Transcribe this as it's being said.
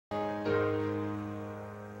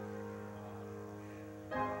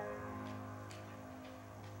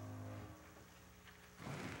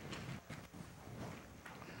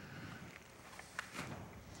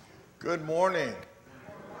Good morning.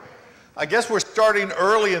 I guess we're starting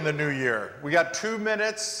early in the new year. We got 2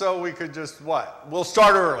 minutes, so we could just, what? We'll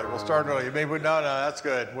start early. Maybe, no, that's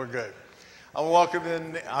good. We're good. I want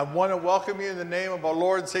to welcome you in the name of our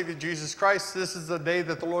Lord and Savior Jesus Christ. This is the day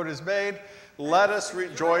that the Lord has made. Let us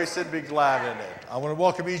rejoice and be glad in it. I want to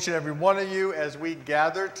welcome each and every one of you as we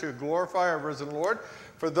gather to glorify our risen Lord.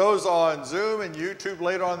 For those on Zoom and YouTube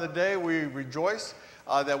later on in the day, we rejoice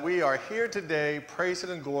that we are here today praising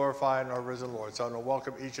and glorifying our risen Lord. So I want to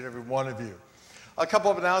welcome each and every one of you. A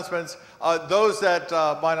couple of announcements. Those that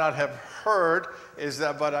might not have heard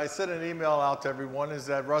but I sent an email out to everyone, is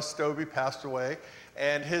that Russ Stobie passed away,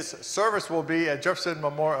 and his service will be at Jefferson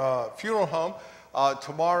Funeral Home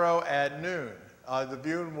tomorrow at noon. The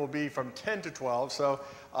viewing will be from 10 to 12, so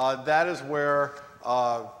that is where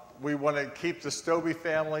we want to keep the Stobie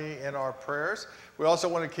family in our prayers. We also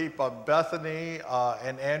want to keep Bethany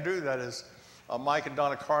and Andrew, that is Mike and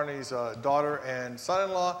Donna Carney's daughter and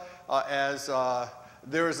son-in-law, as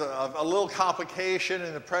there is a little complication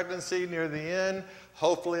in the pregnancy near the end.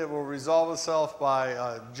 Hopefully it will resolve itself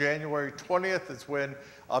by January 20th. It's when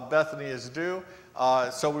Bethany is due.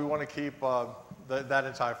 So we want to keep that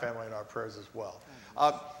entire family in our prayers as well.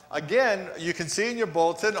 Again, you can see in your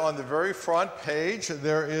bulletin on the very front page,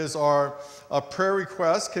 there is our prayer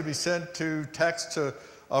request. Can be sent to text to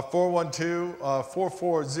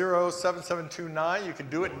 412-440-7729. You can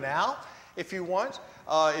do it now if you want.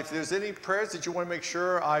 If there's any prayers that you want to make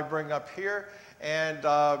sure I bring up here, and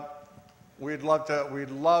we'd love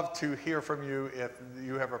to hear from you if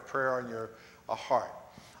you have a prayer on your heart.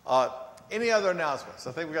 Any other announcements?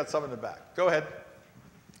 I think we got some in the back. Go ahead.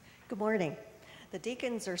 Good morning. The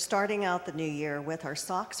deacons are starting out the new year with our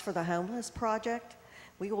Socks for the Homeless project.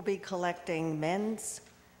 We will be collecting men's,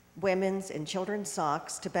 women's, and children's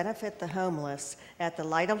socks to benefit the homeless at the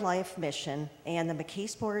Light of Life Mission and the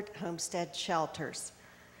McKeesport Homestead Shelters.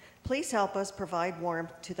 Please help us provide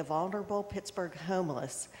warmth to the vulnerable Pittsburgh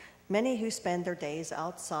homeless, many who spend their days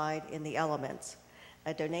outside in the elements.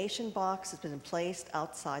 A donation box has been placed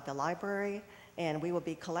outside the library, and we will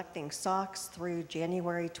be collecting socks through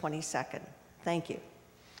January 22nd. Thank you.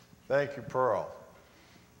 Thank you, Pearl.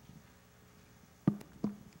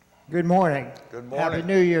 Good morning. Good morning. Happy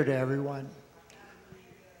New Year to everyone.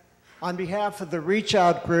 On behalf of the Reach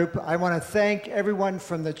Out group, I want to thank everyone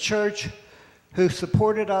from the church who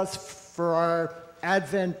supported us for our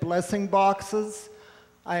Advent blessing boxes.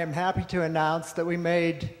 I am happy to announce that we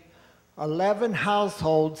made 11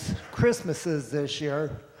 households Christmases this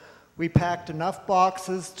year. We packed enough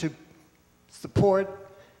boxes to support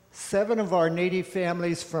 7 of our needy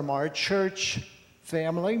families from our church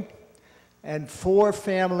family and 4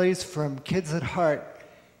 families from Kids at Heart.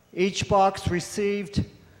 Each box received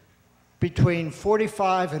between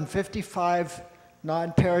 45 and 55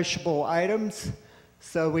 non-perishable items,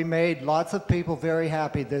 so we made lots of people very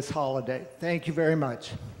happy this holiday. Thank you very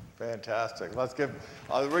much. Fantastic. Let's give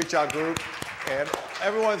the Reach Out group and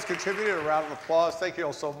everyone's contributed a round of applause. Thank you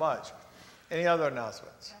all so much. Any other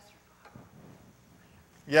announcements?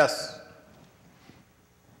 Yes.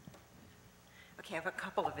 Okay, I have a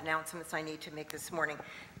couple of announcements I need to make this morning.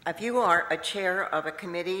 If you are a chair of a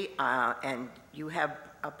committee and you have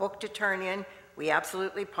a book to turn in, we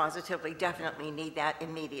absolutely, positively, definitely need that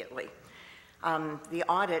immediately. The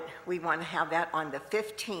audit, we want to have that on the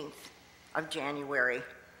 15th of January.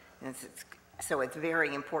 So it's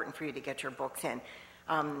very important for you to get your books in.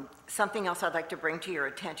 Something else I'd like to bring to your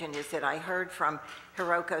attention is that I heard from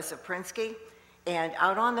Hiroko Saprinsky, and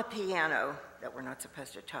out on the piano that we're not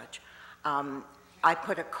supposed to touch, I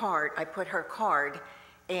put her card,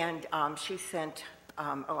 and she sent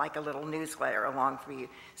like a little newsletter along for you.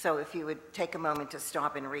 So if you would take a moment to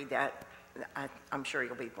stop and read that, I'm sure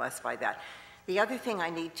you'll be blessed by that. The other thing I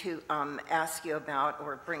need to ask you about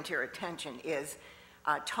or bring to your attention is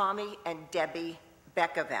Tommy and Debbie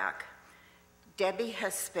Bekovac. Debbie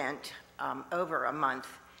has spent over a month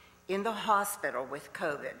in the hospital with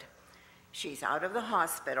COVID. She's out of the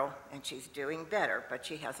hospital and she's doing better, but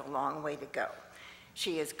she has a long way to go.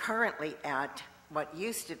 She is currently at what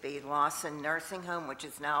used to be Lawson Nursing Home, which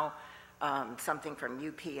is now something from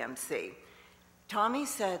UPMC. Tommy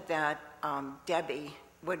said that Debbie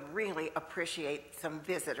would really appreciate some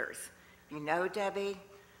visitors. You know Debbie?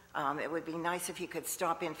 It would be nice if you could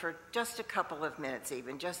stop in for just a couple of minutes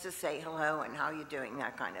even, just to say hello and how you doing,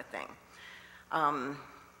 that kind of thing.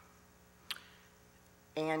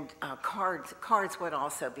 Cards would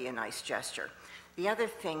also be a nice gesture. The other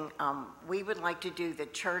thing, we would like to do the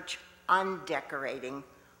church undecorating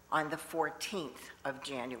on the 14th of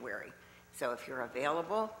January. So if you're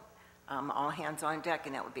available, all hands on deck,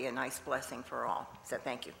 and that would be a nice blessing for all. So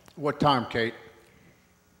thank you. What time, Kate?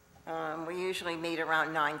 We usually meet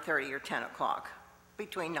around 9:30 or 10 o'clock,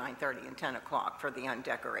 between 9:30 and 10 o'clock for the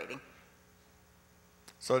undecorating.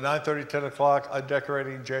 So 9:30, 10 o'clock,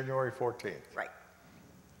 undecorating January 14th. Right.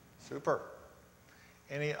 Super.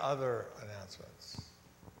 Any other announcements?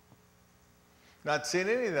 Not seeing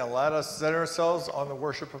any, then let us center ourselves on the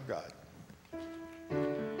worship of God.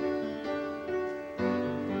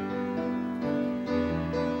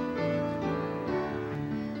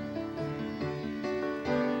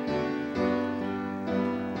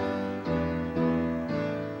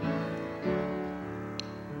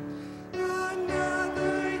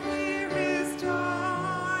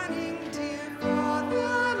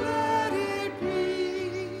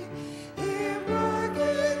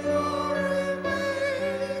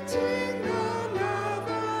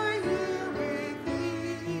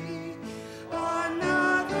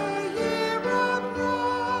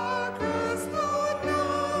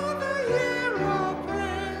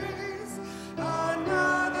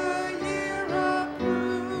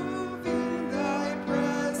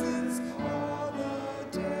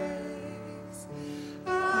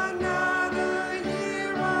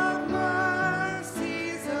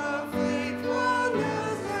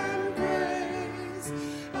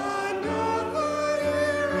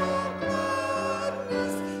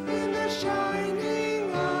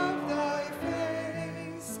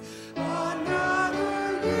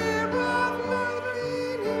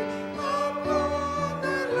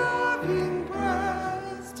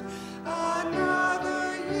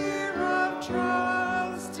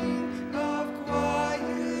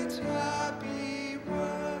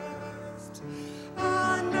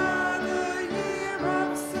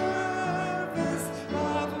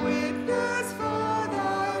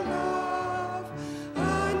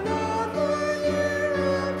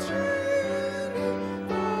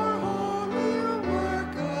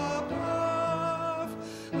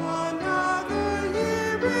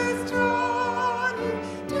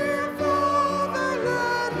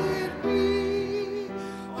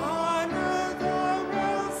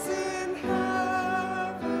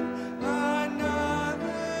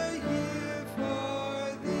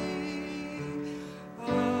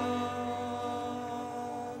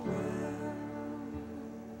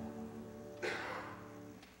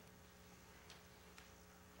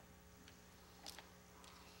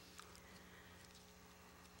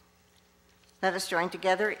 Let us join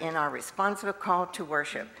together in our responsive call to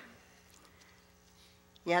worship.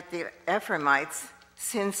 Yet the Ephraimites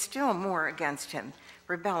sinned still more against him,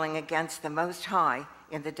 rebelling against the Most High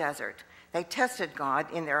in the desert. They tested God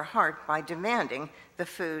in their heart by demanding the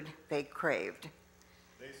food they craved.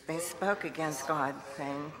 They spoke against God,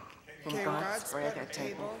 saying, Can God spread a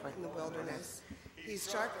table in the wilderness? He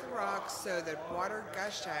struck the rocks so that water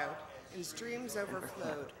gushed out and streams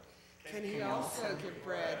overflowed. Can he also give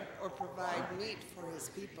bread or provide meat for his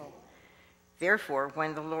people? Therefore,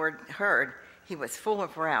 when the Lord heard, he was full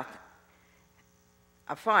of wrath.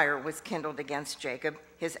 A fire was kindled against Jacob.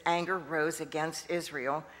 His anger rose against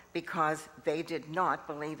Israel because they did not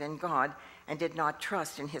believe in God and did not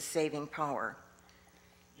trust in his saving power.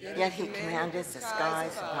 Yet he commanded the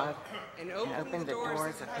skies above and opened the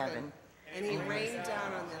doors of heaven. And he rained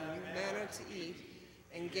down on them manna to eat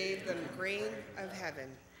and gave them grain of heaven.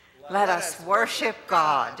 Let us worship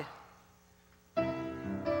God.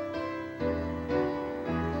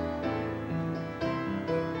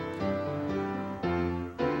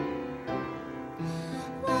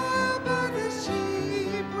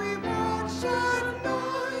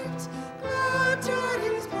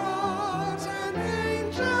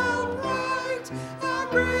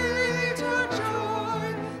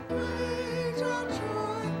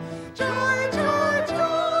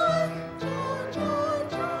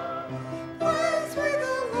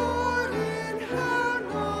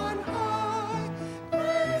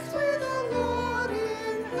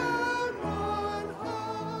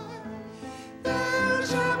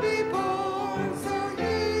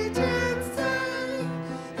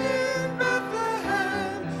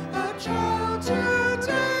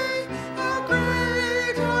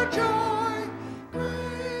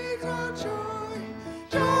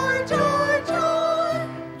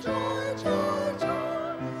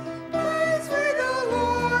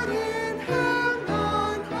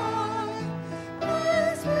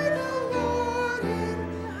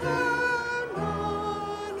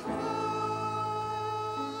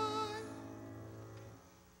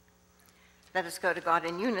 Let us go to God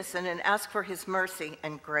in unison and ask for his mercy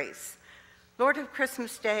and grace. Lord of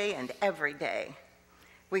Christmas Day and every day,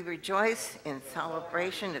 we rejoice in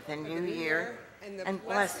celebration of the new year and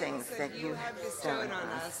blessings that you have bestowed on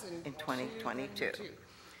us in 2022.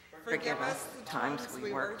 Forgive us the times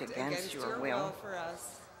we worked against your will for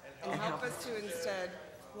us, and help us to instead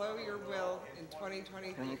flow your will in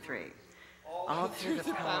 2023. All through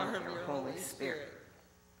the power of your Holy Spirit.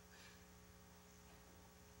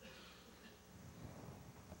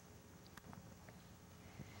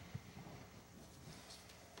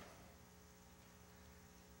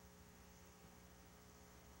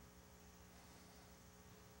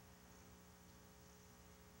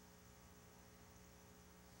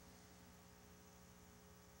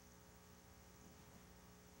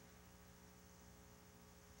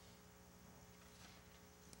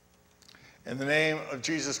 In the name of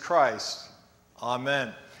Jesus Christ,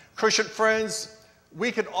 amen. Christian friends,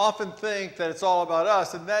 we can often think that it's all about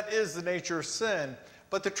us, and that is the nature of sin.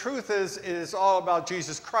 But the truth is, it is all about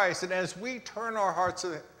Jesus Christ. And as we turn our hearts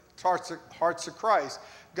to Christ,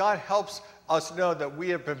 God helps us know that we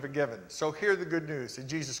have been forgiven. So hear the good news. In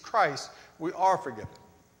Jesus Christ, we are forgiven.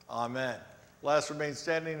 Amen. Let us remain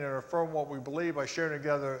standing and affirm what we believe by sharing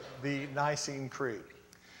together the Nicene Creed.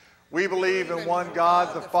 We believe in one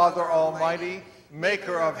God, the Father Almighty,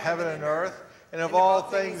 maker of heaven and earth, and of all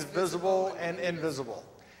things visible and invisible,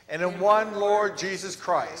 and in one Lord Jesus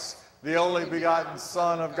Christ, the only begotten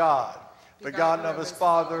Son of God, begotten of his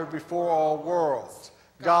Father before all worlds,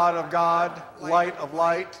 God of God, light of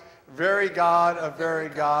light, very God of very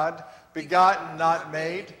God, begotten, not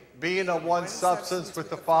made, being of one substance with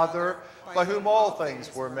the Father, by whom all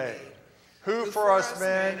things were made, who for us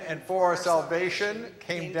men and for our salvation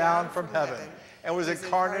came down from heaven, and was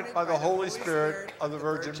incarnate by the Holy Spirit of the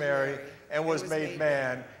Virgin Mary, and was made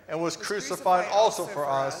man, and was crucified also for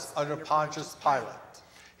us under Pontius Pilate.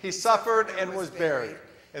 He suffered and was buried,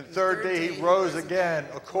 and the third day he rose again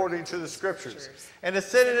according to the Scriptures, and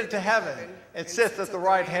ascended into heaven, and sitteth at the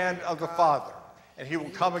right hand of the Father. And he will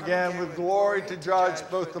come again with glory to judge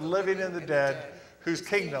both the living and the dead, whose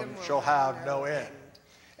kingdom shall have no end.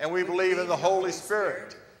 And we believe in the Holy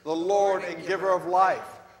Spirit, the Lord and giver of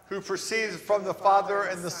life, who proceeds from the Father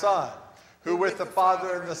and the Son, who with the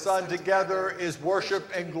Father and the Son together is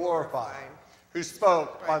worshiped and glorified, who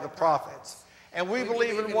spoke by the prophets. And we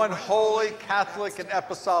believe in one holy, Catholic, and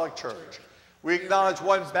apostolic church. We acknowledge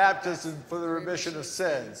one baptism for the remission of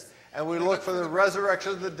sins, and we look for the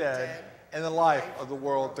resurrection of the dead and the life of the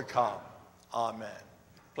world to come. Amen.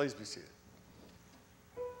 Please be seated.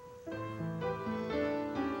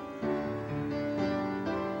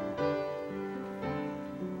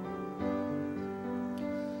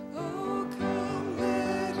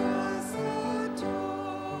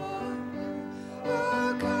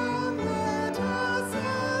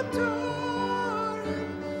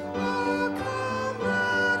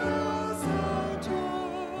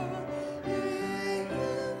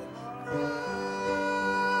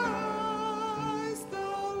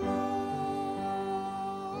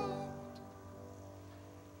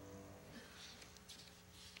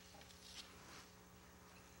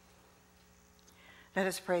 Let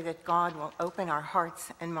us pray that God will open our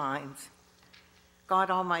hearts and minds. God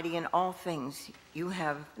Almighty, in all things you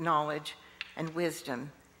have knowledge and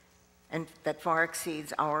wisdom, and that far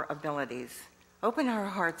exceeds our abilities. Open our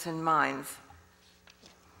hearts and minds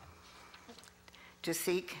to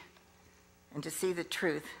seek and to see the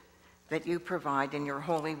truth that you provide in your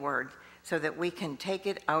holy word, so that we can take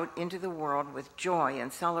it out into the world with joy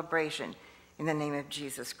and celebration in the name of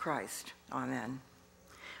Jesus Christ. Amen.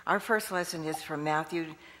 Our first lesson is from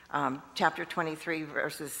Matthew chapter 23,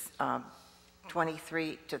 verses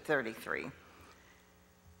 23 to 33.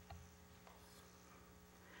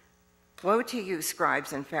 Woe to you,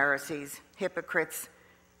 scribes and Pharisees, hypocrites,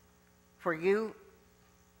 for you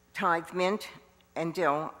tithe mint and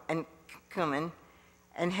dill and cumin,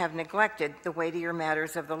 and have neglected the weightier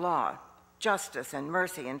matters of the law, justice and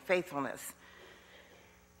mercy and faithfulness.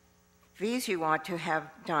 These you ought to have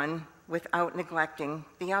done without neglecting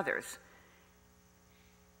the others.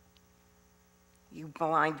 You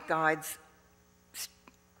blind guides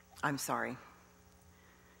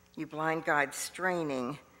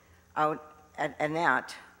straining out at a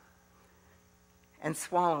gnat and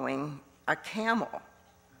swallowing a camel.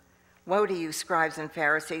 Woe to you, scribes and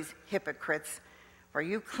Pharisees, hypocrites, for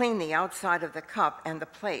you clean the outside of the cup and the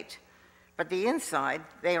plate, but the inside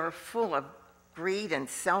they are full of greed and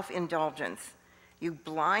self-indulgence. You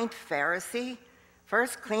blind Pharisee,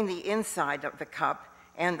 first clean the inside of the cup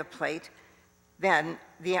and the plate, then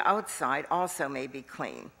the outside also may be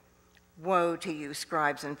clean. Woe to you,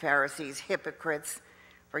 scribes and Pharisees, hypocrites,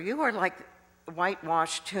 for you are like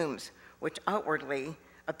whitewashed tombs, which outwardly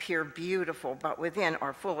appear beautiful, but within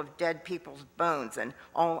are full of dead people's bones and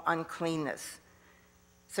all uncleanness.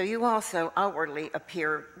 So you also outwardly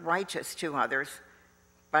appear righteous to others,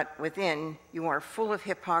 but within you are full of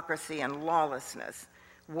hypocrisy and lawlessness.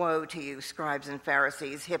 Woe to you, scribes and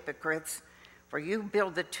Pharisees, hypocrites, for you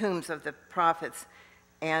build the tombs of the prophets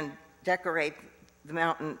and decorate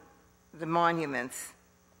the monuments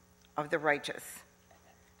of the righteous,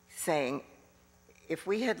 saying, if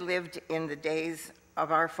we had lived in the days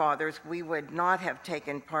of our fathers, we would not have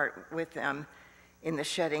taken part with them in the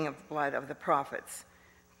shedding of blood of the prophets.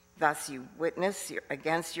 Thus you witness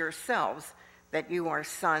against yourselves that you are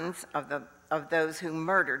sons of those who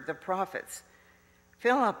murdered the prophets.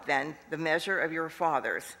 Fill up then the measure of your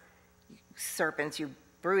fathers, you serpents, you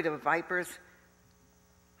brood of vipers.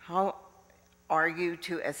 How are you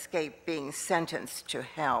to escape being sentenced to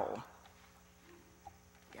hell?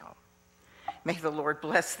 Yeah. May the Lord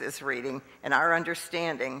bless this reading and our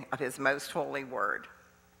understanding of his most holy word.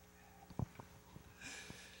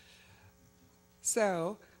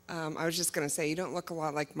 So, I was just going to say, you don't look a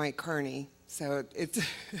lot like Mike Carney. So it's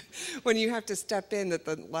when you have to step in at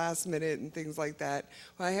the last minute and things like that.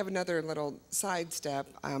 Well, I have another little sidestep.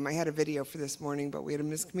 I had a video for this morning, but we had a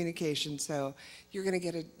miscommunication. So you're going to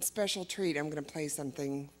get a special treat. I'm going to play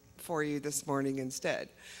something for you this morning instead.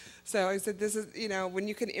 So I said, this is, when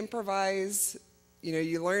you can improvise,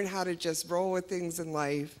 you learn how to just roll with things in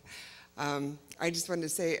life. I just wanted to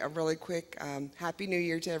say a really quick Happy New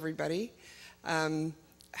Year to everybody.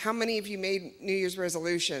 How many of you made New Year's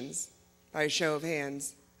resolutions? By a show of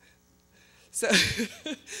hands. So,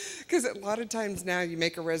 because a lot of times now you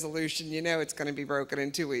make a resolution, it's going to be broken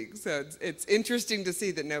in 2 weeks. So it's interesting to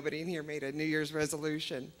see that nobody in here made a New Year's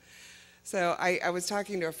resolution. So I was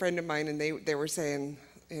talking to a friend of mine, and they were saying,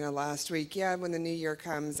 last week, yeah, when the new year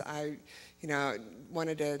comes, I,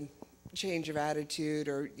 wanted a change of attitude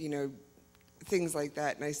or, things like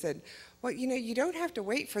that. And I said, well, you don't have to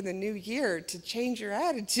wait for the new year to change your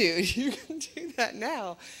attitude. You can do that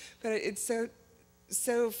now. But it's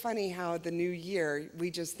so funny how the new year,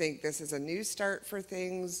 we just think this is a new start for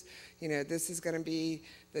things. This is going to be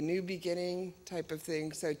the new beginning type of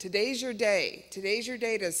thing. So today's your day. Today's your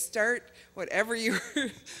day to start whatever you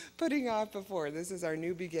were putting off before. This is our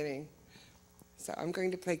new beginning. So I'm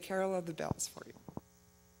going to play Carol of the Bells for you.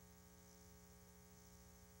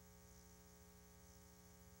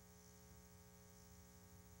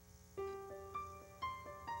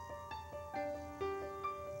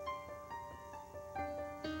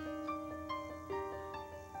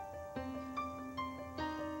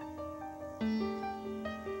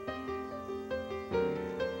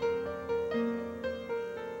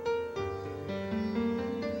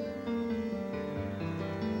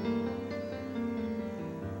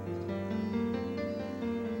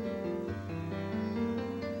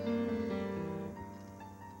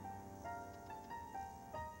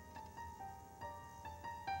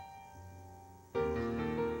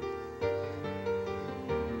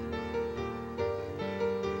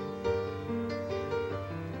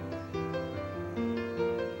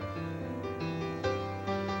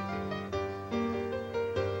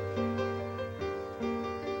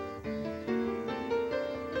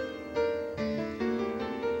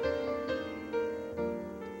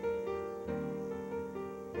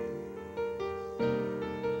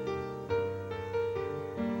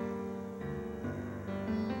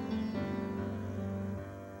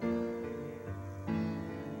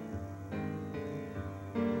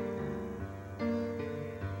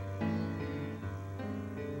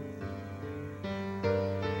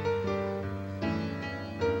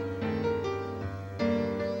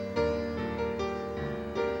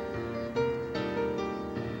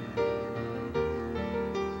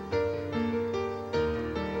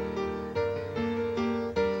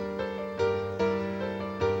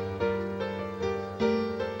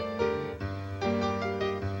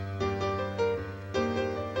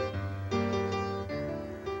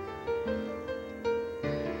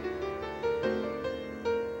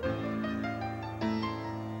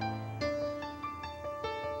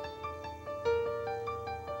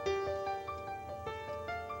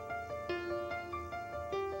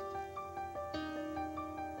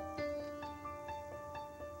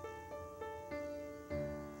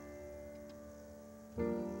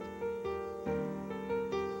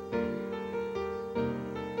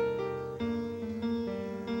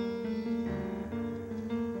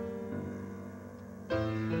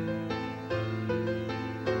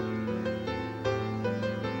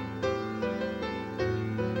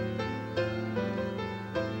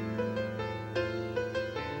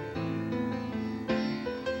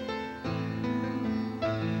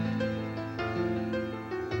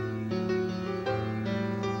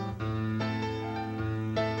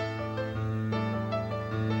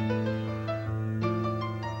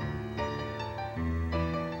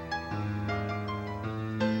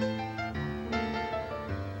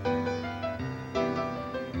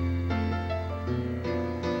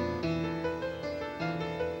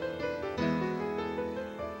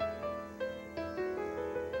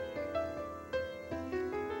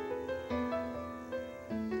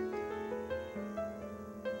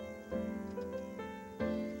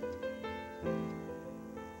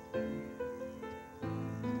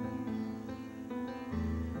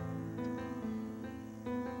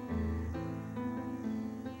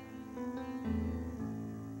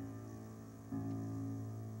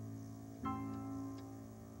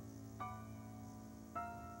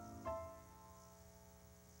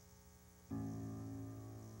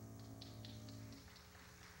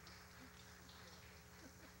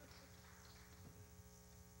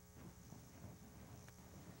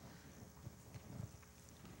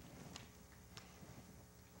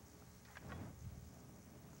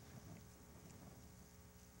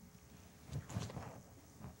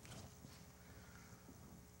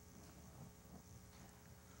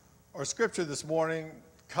 Our scripture this morning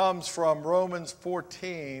comes from Romans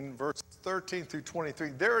 14, verses 13 through 23.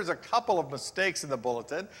 There is a couple of mistakes in the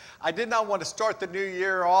bulletin. I did not want to start the new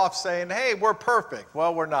year off saying, hey, we're perfect.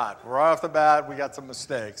 Well, we're not. Right off the bat, we got some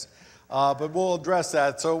mistakes. But we'll address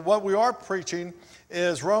that. So what we are preaching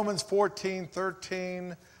is Romans 14,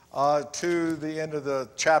 13 to the end of the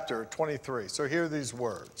chapter, 23. So hear these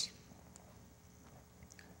words.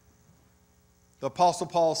 The Apostle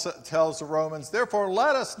Paul tells the Romans, therefore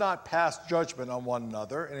let us not pass judgment on one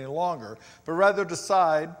another any longer, but rather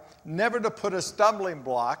decide never to put a stumbling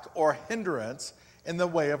block or hindrance in the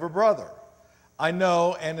way of a brother. I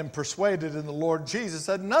know and am persuaded in the Lord Jesus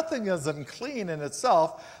that nothing is unclean in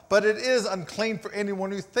itself, but it is unclean for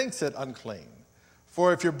anyone who thinks it unclean.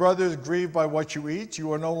 For if your brother is grieved by what you eat,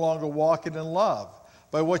 you are no longer walking in love.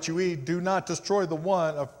 By what you eat, do not destroy the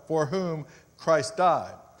one for whom Christ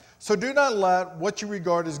died. So do not let what you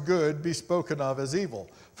regard as good be spoken of as evil.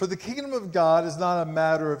 For the kingdom of God is not a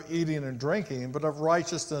matter of eating and drinking, but of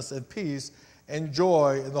righteousness and peace and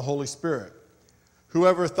joy in the Holy Spirit.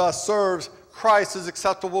 Whoever thus serves Christ is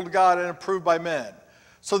acceptable to God and approved by men.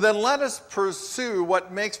 So then let us pursue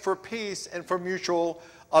what makes for peace and for mutual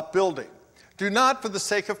upbuilding. Do not, for the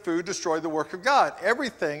sake of food, destroy the work of God.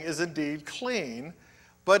 Everything is indeed clean,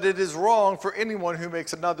 but it is wrong for anyone who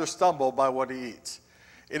makes another stumble by what he eats.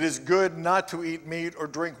 It is good not to eat meat or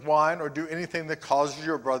drink wine or do anything that causes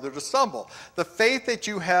your brother to stumble. The faith that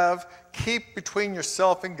you have, keep between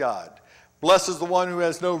yourself and God. Blessed is the one who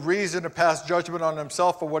has no reason to pass judgment on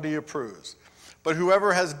himself for what he approves. But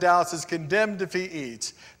whoever has doubts is condemned if he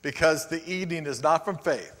eats, because the eating is not from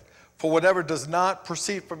faith. For whatever does not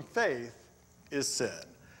proceed from faith is sin.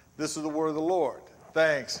 This is the word of the Lord.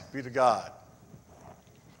 Thanks be to God.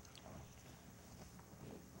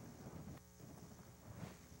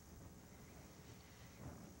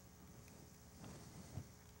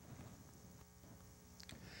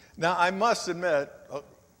 Now, I must admit,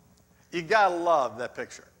 you gotta love that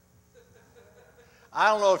picture. I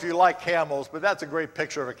don't know if you like camels, but that's a great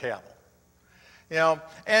picture of a camel. You know,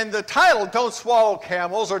 and the title, Don't Swallow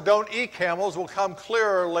Camels or Don't Eat Camels, will come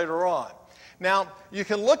clearer later on. Now, you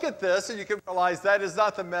can look at this and you can realize that is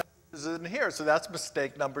not the message in here, so that's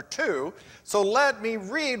mistake number 2. So let me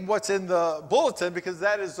read what's in the bulletin, because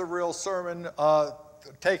that is the real sermon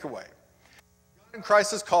takeaway. God in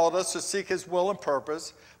Christ has called us to seek his will and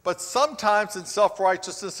purpose, but sometimes in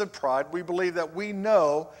self-righteousness and pride, we believe that we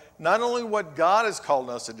know not only what God has called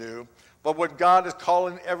us to do, but what God is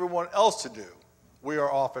calling everyone else to do. We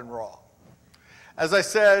are often wrong. As I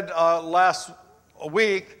said last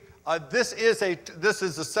week, this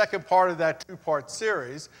is the second part of that 2-part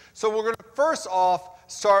series. So we're going to first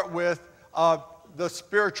off start with the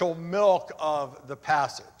spiritual milk of the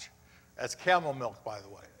passage. That's camel milk, by the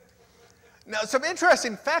way. Now, some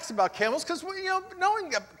interesting facts about camels, because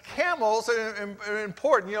knowing camels are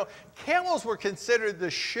important. Camels were considered the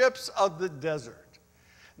ships of the desert.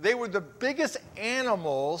 They were the biggest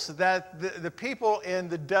animals that the people in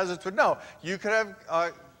the deserts would know. You could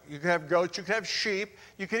have goats, you could have sheep,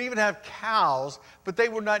 you could even have cows, but they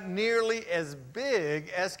were not nearly as big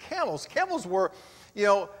as camels. Camels were,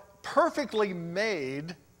 perfectly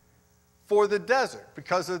made for the desert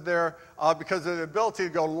because of their ability to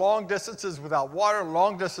go long distances without water,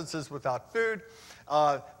 long distances without food.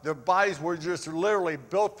 Their bodies were just literally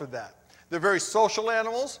built for that. They're very social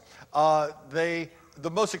animals. The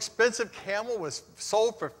most expensive camel was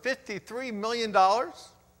sold for $53 million. A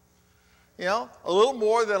little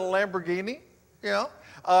more than a Lamborghini.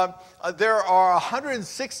 There are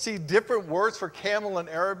 160 different words for camel in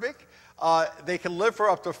Arabic. They can live for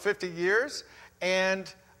up to 50 years, and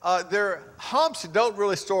their humps don't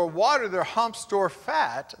really store water. Their humps store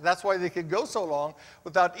fat. That's why they can go so long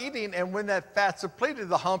without eating, and when that fat's depleted,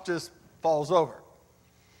 the hump just falls over.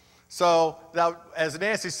 So now, as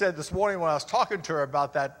Nancy said this morning when I was talking to her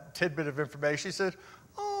about that tidbit of information, she said,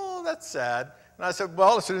 oh, that's sad. And I said,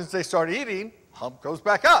 well, as soon as they start eating, hump goes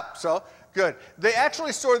back up. So good. They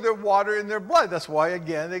actually store their water in their blood. That's why,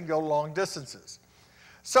 again, they can go long distances.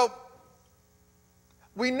 So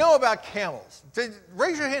we know about camels.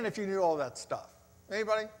 Raise your hand if you knew all that stuff.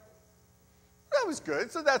 Anybody? That was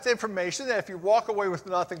good. So that's information that if you walk away with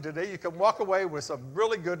nothing today, you can walk away with some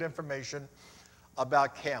really good information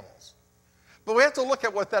about camels. But we have to look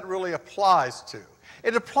at what that really applies to.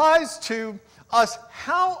 It applies to us.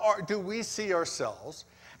 How do we see ourselves,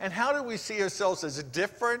 and how do we see ourselves as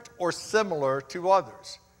different or similar to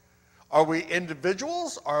others? Are we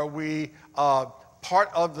individuals? Are we part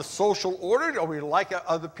of the social order? Are we like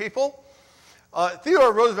other people?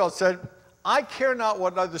 Theodore Roosevelt said, I care not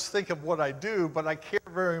what others think of what I do, but I care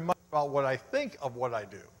very much about what I think of what I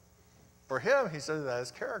do. For him, he says that is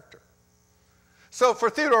character. So for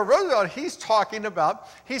Theodore Roosevelt, he's talking about,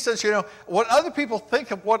 he says, what other people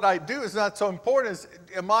think of what I do is not so important as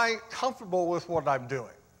am I comfortable with what I'm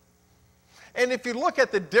doing? And if you look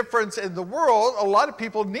at the difference in the world, a lot of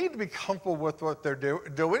people need to be comfortable with what they're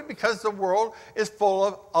doing because the world is full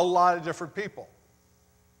of a lot of different people.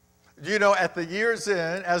 At the year's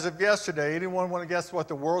end, as of yesterday, anyone want to guess what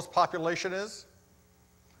the world's population is?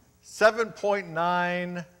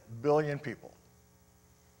 7.9 billion people.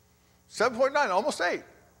 7.9, almost 8.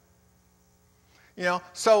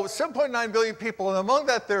 So 7.9 billion people, and among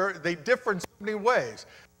that, they differ in so many ways.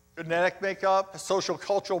 Genetic makeup, social,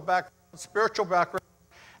 cultural background, spiritual background,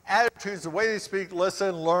 attitudes, the way they speak,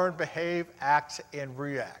 listen, learn, behave, act, and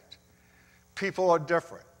react. People are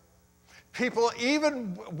different. People,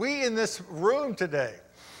 even we in this room today,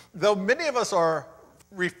 though many of us are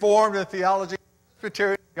Reformed in theology,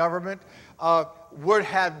 Presbyterian government, would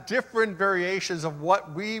have different variations of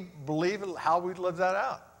what we believe and how we live that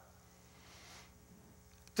out.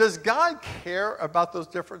 Does God care about those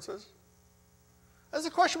differences? That's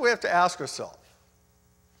a question we have to ask ourselves.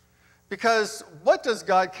 Because what does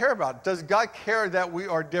God care about? Does God care that we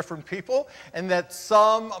are different people and that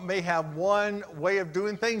some may have one way of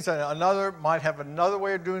doing things and another might have another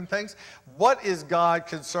way of doing things? What is God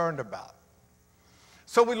concerned about?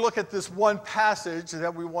 So we look at this one passage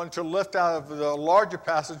that we want to lift out of the larger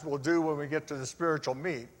passage we'll do when we get to the spiritual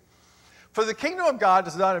meat. For the kingdom of God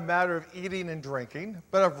is not a matter of eating and drinking,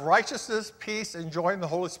 but of righteousness, peace, and joy in the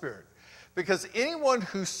Holy Spirit. Because anyone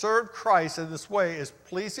who served Christ in this way is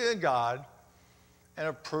pleasing to God and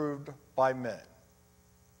approved by men.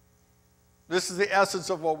 This is the essence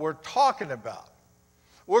of what we're talking about.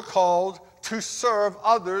 We're called to serve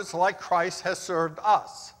others like Christ has served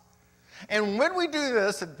us. And when we do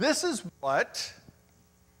this, this is what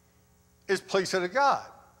is pleasing to God.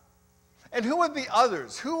 And who are the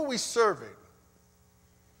others? Who are we serving?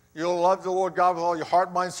 You'll love the Lord God with all your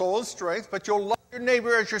heart, mind, soul, and strength, but you'll love your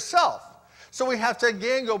neighbor as yourself. So we have to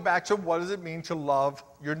again go back to what does it mean to love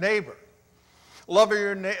your neighbor?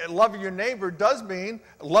 Loving your neighbor does mean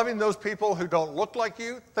loving those people who don't look like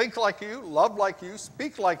you, think like you, love like you,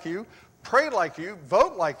 speak like you, pray like you,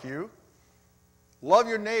 vote like you. Love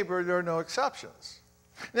your neighbor, there are no exceptions.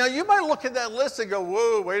 Now you might look at that list and go,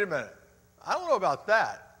 whoa, wait a minute. I don't know about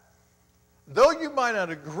that. Though you might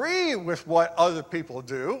not agree with what other people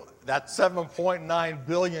do, that 7.9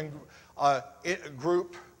 billion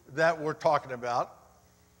group that we're talking about,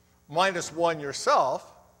 minus one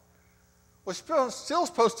yourself, we're still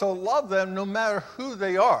supposed to love them no matter who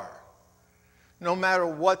they are, no matter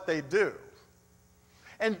what they do.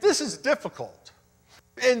 And this is difficult.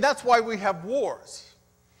 And that's why we have wars.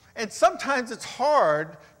 And sometimes it's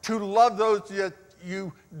hard to love those that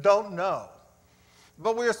you don't know.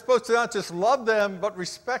 But we are supposed to not just love them, but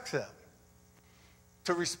respect them.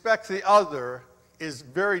 To respect the other is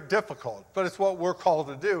very difficult, but it's what we're called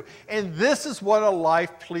to do. And this is what a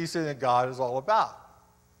life pleasing to God is all about.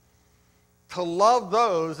 To love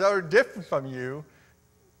those that are different from you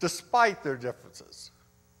despite their differences.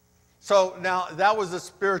 So now that was the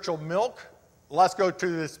spiritual milk. Let's go to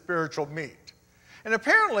the spiritual meat. And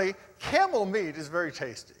apparently, camel meat is very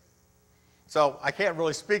tasty. So I can't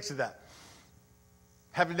really speak to that,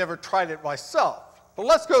 having never tried it myself. But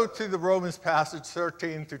let's go to the Romans passage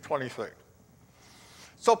 13 through 23.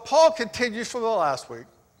 So Paul continues from the last week.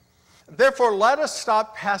 Therefore, let us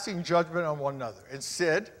stop passing judgment on one another.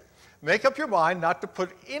 Instead, make up your mind not to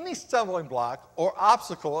put any stumbling block or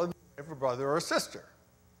obstacle in the way of a brother or a sister.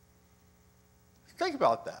 Think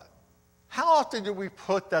about that. How often do we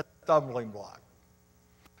put that stumbling block?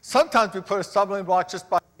 Sometimes we put a stumbling block just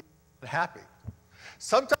by being unhappy.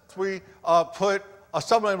 Sometimes we put a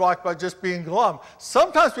stumbling block by just being glum.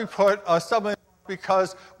 Sometimes we put a stumbling block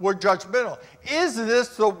because we're judgmental. Is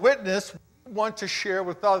this the witness we want to share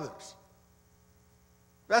with others?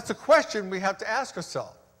 That's a question we have to ask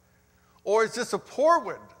ourselves. Or is this a poor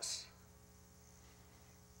witness?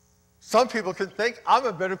 Some people can think, I'm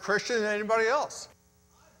a better Christian than anybody else.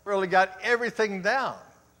 I've really got everything down.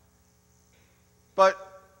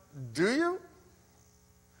 But do you?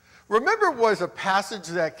 Remember, it was a passage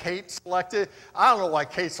that Kate selected. I don't know why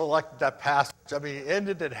Kate selected that passage. I mean, it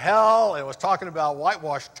ended in hell, and it was talking about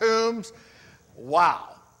whitewashed tombs.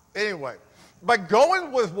 Wow. Anyway, but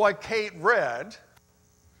going with what Kate read,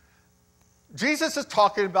 Jesus is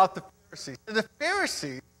talking about the Pharisees. And the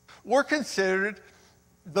Pharisees were considered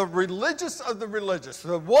the religious of the religious,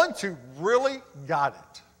 the ones who really got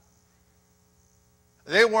it.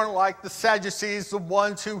 They weren't like the Sadducees, the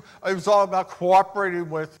ones who it was all about cooperating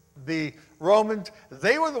with the Romans.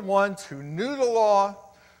 They were the ones who knew the law,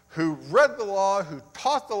 who read the law, who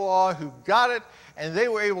taught the law, who got it, and they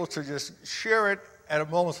were able to just share it at a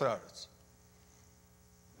moment's notice.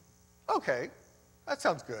 Okay, that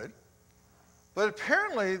sounds good. But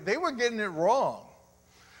apparently they were getting it wrong.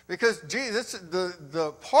 Because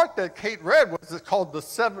the part that Kate read was called the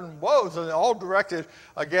 7 woes, and they're all directed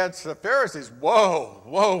against the Pharisees. Woe,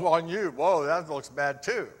 woe on you. Whoa, that looks bad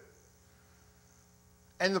too.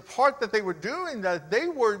 And the part that they were doing, that they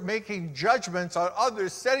were making judgments on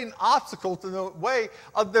others, setting obstacles in the way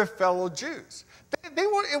of their fellow Jews.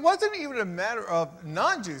 It wasn't even a matter of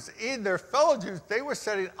non-Jews. In their fellow Jews, they were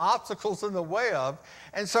setting obstacles in the way of.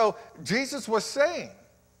 And so Jesus was saying,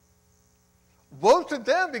 woe to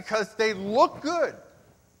them because they look good.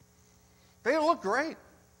 They look great.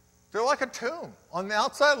 They're like a tomb. On the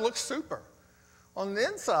outside, it looks super. On the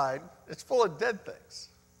inside, it's full of dead things.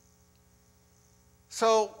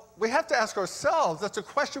 So we have to ask ourselves, that's a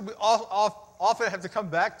question we often have to come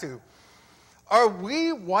back to. Are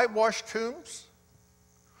we whitewashed tombs?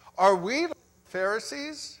 Are we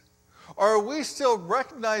Pharisees? Or are we still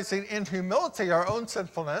recognizing in humility our own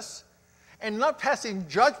sinfulness and not passing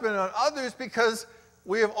judgment on others because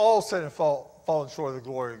we have all sinned and fallen short of the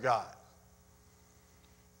glory of God?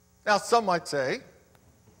 Now, some might say,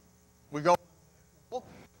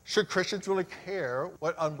 should Christians really care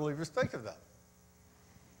what unbelievers think of them?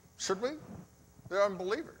 Should we? They're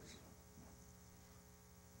unbelievers.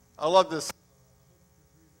 I love this.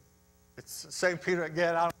 It's St. Peter,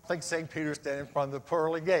 again, I don't think St. Peter's standing in front of the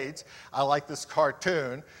pearly gates. I like this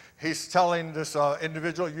cartoon. He's telling this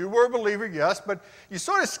individual, you were a believer, yes, but you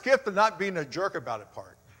sort of skipped the not being a jerk about it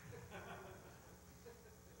part.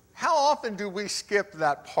 How often do we skip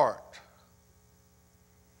that part?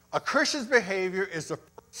 A Christian's behavior is the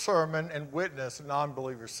first sermon and witness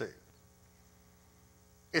non-believers see.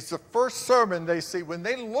 It's the first sermon they see. When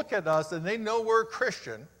they look at us and they know we're a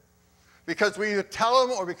Christian, because we either tell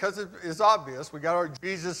them or because it is obvious, we got our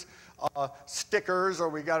Jesus stickers or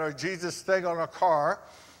we got our Jesus thing on our car.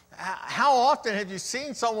 How often have you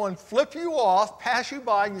seen someone flip you off, pass you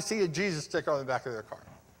by, and you see a Jesus sticker on the back of their car?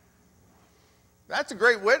 That's a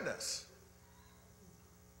great witness.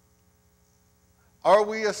 Are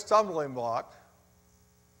we a stumbling block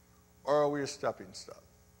or are we a stepping stone?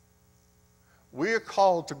 We are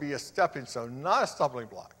called to be a stepping stone, not a stumbling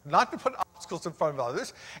block, not to put obstacles in front of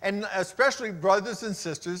others, and especially brothers and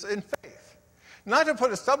sisters in faith. Not to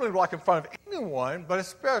put a stumbling block in front of anyone, but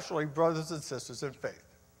especially brothers and sisters in faith.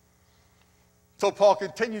 So Paul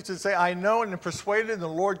continues to say, I know and am persuaded in the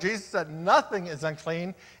Lord Jesus that nothing is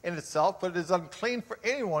unclean in itself, but is unclean for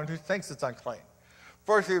anyone who thinks it's unclean.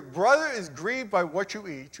 For if your brother is grieved by what you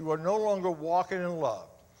eat, you are no longer walking in love.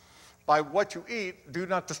 By what you eat, do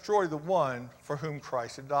not destroy the one for whom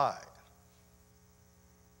Christ had died.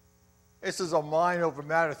 This is a mind over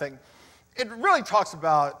matter thing. It really talks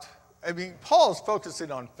about, Paul is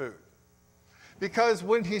focusing on food. Because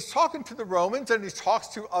when he's talking to the Romans and he talks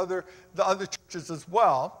to the other churches as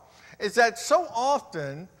well, is that so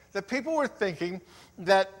often that people were thinking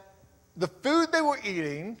that the food they were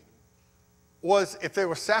eating was, if they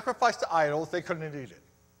were sacrificed to idols, they couldn't eat it.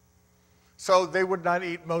 So they would not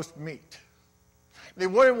eat most meat. They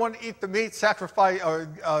wouldn't want to eat the meat sacrificed or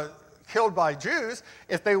killed by Jews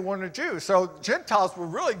if they weren't a Jew. So Gentiles were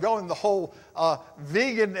really going the whole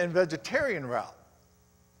vegan and vegetarian route.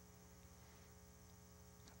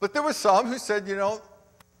 But there were some who said,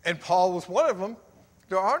 and Paul was one of them,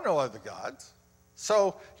 there are no other gods.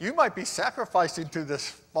 So you might be sacrificing to this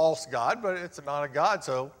false god, but it's not a god,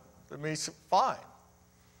 so the meat's fine.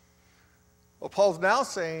 What Paul's now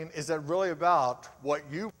saying, is that really about what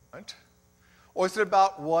you want, or is it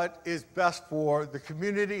about what is best for the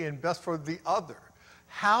community and best for the other?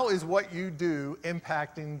 How is what you do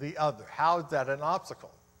impacting the other? How is that an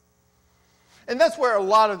obstacle? And that's where a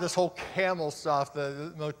lot of this whole camel stuff,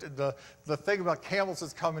 the thing about camels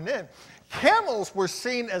is coming in. Camels were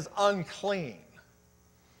seen as unclean.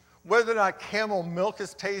 Whether or not camel milk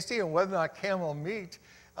is tasty and whether or not camel meat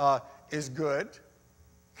is good,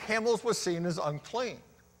 camels were seen as unclean.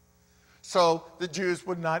 So the Jews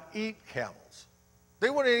would not eat camels. They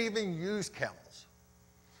wouldn't even use camels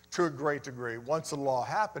to a great degree once the law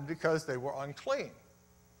happened because they were unclean.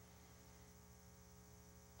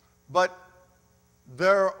 But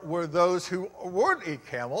there were those who would eat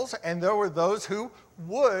camels, and there were those who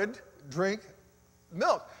would drink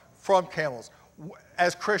milk from camels.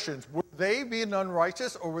 As Christians, were they being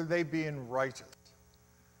unrighteous or were they being righteous?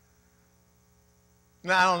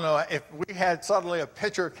 Now, I don't know, if we had suddenly a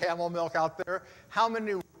pitcher of camel milk out there, how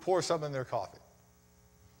many would pour some in their coffee?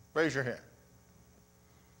 Raise your hand.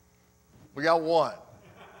 We got one.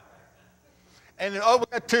 And then, oh, we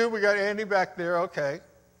got two. We got Andy back there. Okay.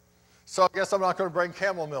 So I guess I'm not going to bring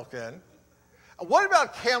camel milk in. What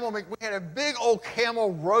about camel milk? We had a big old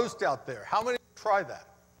camel roast out there. How many tried that?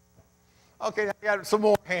 Okay, I got some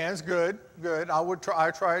more hands. Good, good.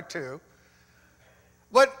 I try it too.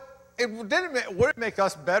 But wouldn't make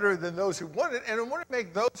us better than those who wanted, and it wouldn't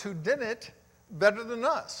make those who didn't better than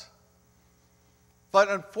us. But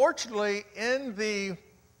unfortunately, in the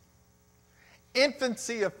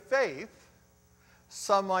infancy of faith,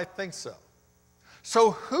 some might think so.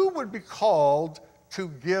 So who would be called to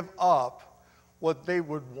give up what they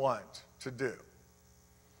would want to do?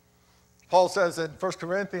 Paul says in 1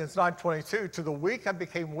 Corinthians 9:22, to the weak I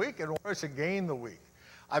became weak in order to gain the weak.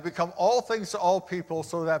 I become all things to all people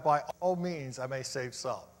so that by all means I may save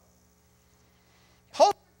some.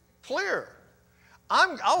 Paul's clear.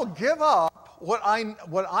 I'll give up what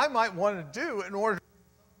I might want to do in order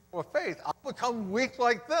to have faith. I'll become weak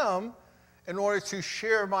like them in order to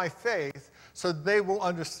share my faith so they will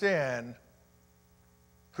understand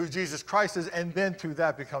who Jesus Christ is, and then through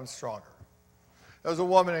that become stronger. There was a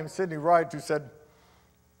woman named Sidney Wright who said,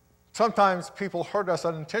 sometimes people hurt us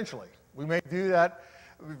unintentionally. We may view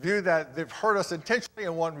that they've hurt us intentionally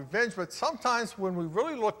and want revenge, but sometimes when we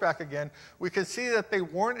really look back again, we can see that they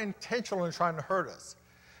weren't intentional in trying to hurt us.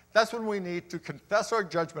 That's when we need to confess our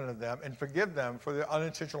judgment of them and forgive them for their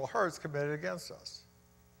unintentional hurts committed against us.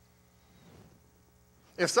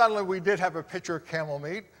 If suddenly we did have a pitcher of camel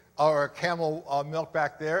meat or camel milk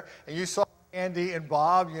back there, and you saw Andy and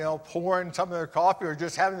Bob, pouring some of their coffee or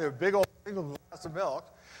just having their big old single glass of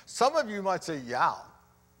milk, some of you might say, yeah,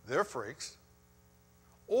 they're freaks.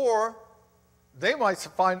 Or they might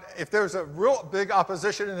find, if there's a real big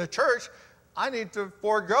opposition in the church, I need to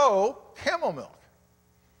forego camel milk.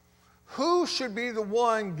 Who should be the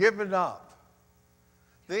one given up?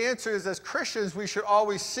 The answer is, as Christians, we should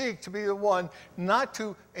always seek to be the one not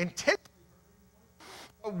to intentionally,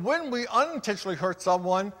 but when we unintentionally hurt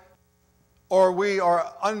someone, or we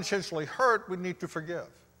are unintentionally hurt, we need to forgive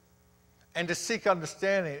and to seek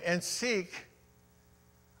understanding and seek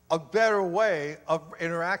a better way of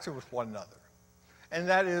interacting with one another. And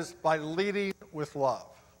that is by leading with love.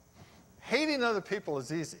 Hating other people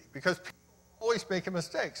is easy because people are always making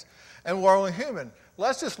mistakes, and we're only human.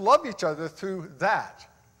 Let's just love each other through that.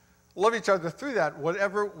 Love each other through that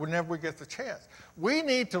whenever we get the chance. We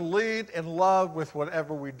need to lead in love with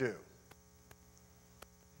whatever we do.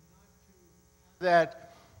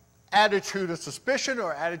 That attitude of suspicion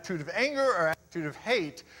or attitude of anger or attitude of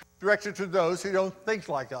hate directed to those who don't think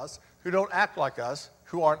like us, who don't act like us,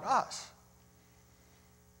 who aren't us.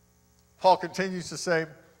 Paul continues to say,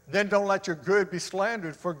 then don't let your good be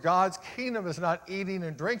slandered, for God's kingdom is not eating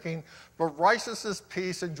and drinking, but righteousness,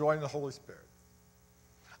 peace, and joy in the Holy Spirit.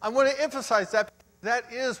 I want to emphasize that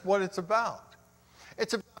that is what it's about.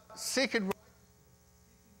 It's about seeking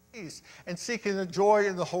peace and seeking the joy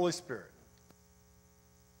in the Holy Spirit.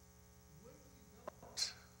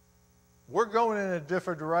 We're going in a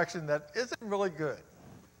different direction that isn't really good.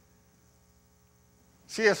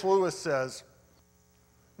 C.S. Lewis says,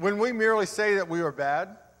 when we merely say that we are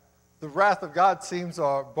bad, the wrath of God seems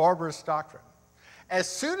a barbarous doctrine. As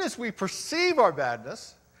soon as we perceive our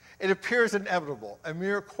badness, it appears inevitable, a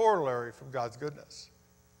mere corollary from God's goodness.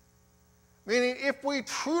 Meaning, if we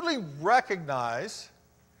truly recognize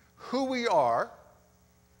who we are,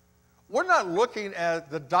 we're not looking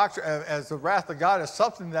at the doctrine as the wrath of God as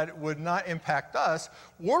something that would not impact us.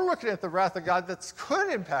 We're looking at the wrath of God that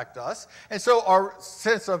could impact us. And so our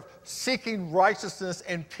sense of seeking righteousness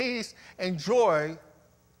and peace and joy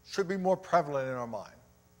should be more prevalent in our mind.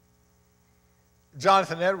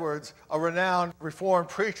 Jonathan Edwards, a renowned Reformed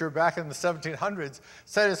preacher back in the 1700s,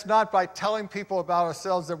 said it's not by telling people about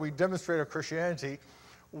ourselves that we demonstrate our Christianity.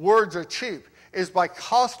 Words are cheap. It is by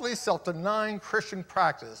costly, self-denying Christian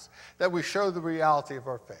practice that we show the reality of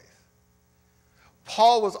our faith.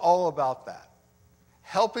 Paul was all about that,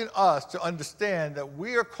 helping us to understand that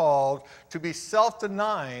we are called to be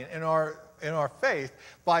self-denying in our faith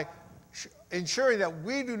by ensuring that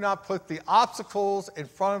we do not put the obstacles in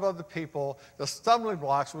front of other people, the stumbling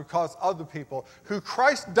blocks would cause other people who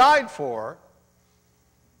Christ died for,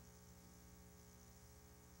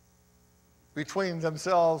 between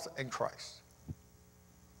themselves and Christ.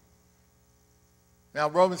 Now,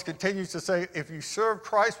 Romans continues to say, if you serve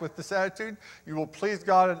Christ with this attitude, you will please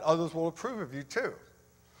God and others will approve of you too.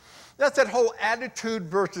 That's that whole attitude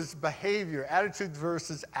versus behavior, attitude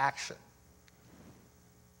versus action.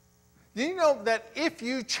 Do you know that if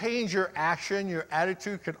you change your action, your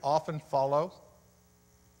attitude can often follow?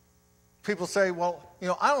 People say, well,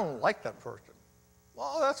 I don't like that person.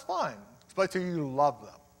 Well, that's fine, especially you love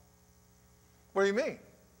them. What do you mean?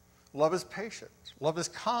 Love is patient. Love is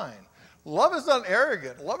kind. Love is not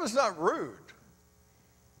arrogant. Love is not rude.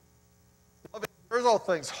 Love endures all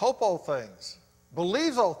things, hope all things,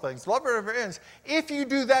 believes all things, love never ends. If you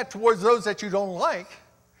do that towards those that you don't like,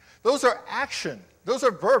 those are action. Those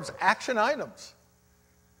are verbs, action items.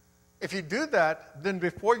 If you do that, then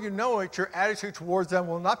before you know it, your attitude towards them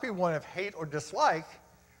will not be one of hate or dislike,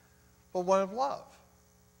 but one of love.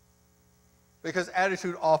 Because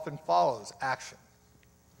attitude often follows action.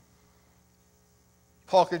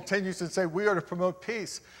 Paul continues to say we are to promote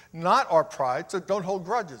peace, not our pride, so don't hold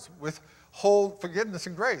grudges. Withhold forgiveness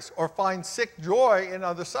and grace, or find sick joy in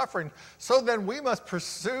other suffering. So then we must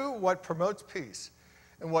pursue what promotes peace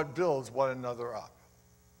and what builds one another up.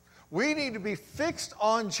 We need to be fixed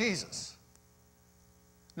on Jesus,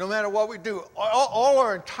 no matter what we do. All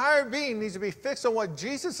our entire being needs to be fixed on what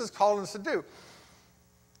Jesus has called us to do.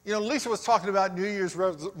 You know, Lisa was talking about New Year's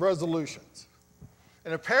resolutions.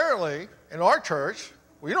 And apparently, in our church,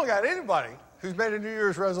 we don't got anybody who's made a New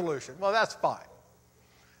Year's resolution. Well, that's fine.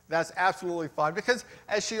 That's absolutely fine. Because,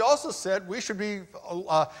 as she also said, we should be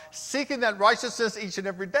seeking that righteousness each and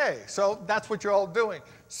every day. So that's what you're all doing.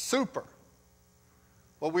 Super.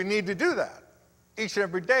 Well, we need to do that. Each and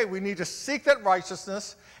every day, we need to seek that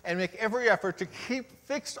righteousness and make every effort to keep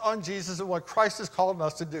fixed on Jesus and what Christ has called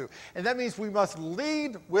us to do. And that means we must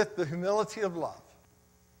lead with the humility of love,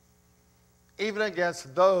 even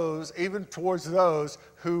against those, even towards those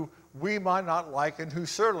who we might not like and who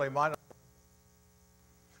certainly might not.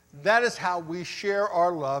 That is how we share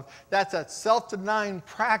our love. That's that self-denying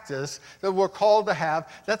practice that we're called to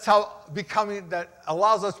have. That's how that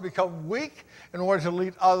allows us to become weak in order to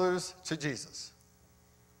lead others to Jesus.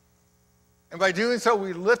 And by doing so,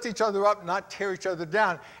 we lift each other up, not tear each other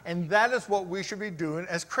down. And that is what we should be doing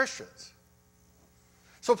as Christians.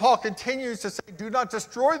 So Paul continues to say, do not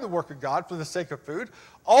destroy the work of God for the sake of food.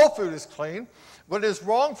 All food is clean, but it is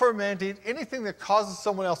wrong for a man to eat anything that causes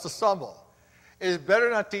someone else to stumble. It is better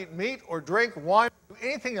not to eat meat or drink wine or do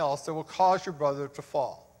anything else that will cause your brother to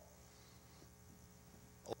fall.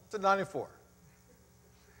 11:94.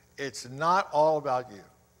 It's not all about you.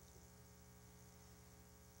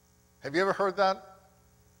 Have you ever heard that?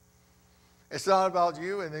 It's not about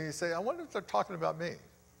you, and then you say, I wonder if they're talking about me.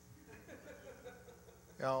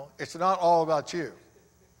 You know, it's not all about you.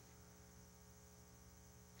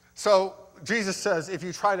 So Jesus says, if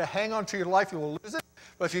you try to hang on to your life, you will lose it.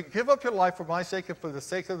 But if you give up your life for my sake and for the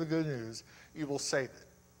sake of the good news, you will save it.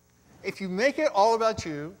 If you make it all about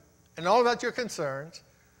you and all about your concerns,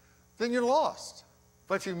 then you're lost.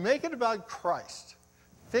 But if you make it about Christ,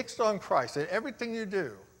 fixed on Christ and everything you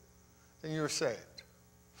do, then you're saved.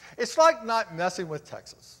 It's like not messing with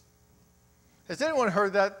Texas. Has anyone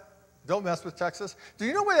heard that? Don't mess with Texas. Do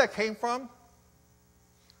you know where that came from?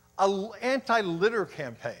 An anti-litter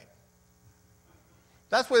campaign.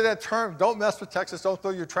 That's where that term, don't mess with Texas, don't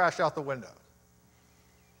throw your trash out the window.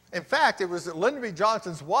 In fact, it was Lyndon B.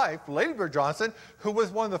 Johnson's wife, Lady Bird Johnson, who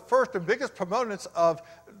was one of the first and biggest proponents of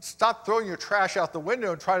stop throwing your trash out the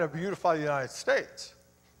window and try to beautify the United States.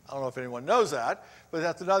 I don't know if anyone knows that, but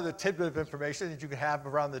that's another tidbit of information that you can have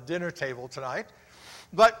around the dinner table tonight.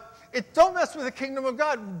 But don't mess with the kingdom of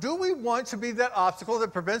God. Do we want to be that obstacle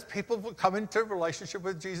that prevents people from coming to a relationship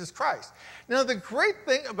with Jesus Christ? Now, the great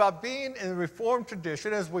thing about being in the Reformed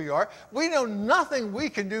tradition, as we are, we know nothing we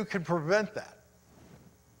can do can prevent that.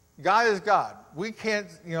 God is God. We can't,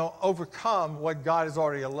 overcome what God has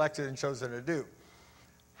already elected and chosen to do.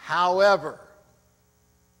 However,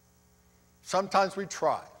 sometimes we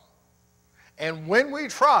try. And when we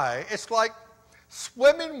try, it's like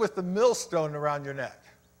swimming with the millstone around your neck.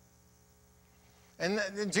 And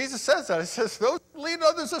Jesus says that. He says, those who lead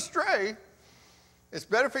others astray, it's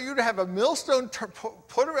better for you to have a millstone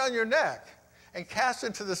put around your neck and cast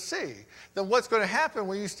into the sea than what's going to happen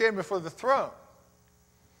when you stand before the throne.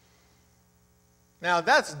 Now,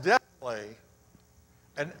 that's definitely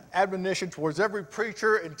an admonition towards every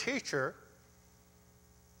preacher and teacher,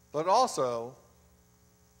 but also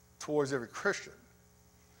towards every Christian.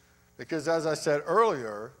 Because as I said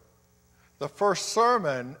earlier, the first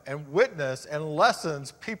sermon and witness and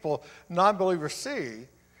lessons people, non-believers, see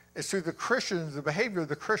is through the behavior of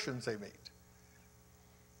the Christians they meet.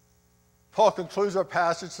 Paul concludes our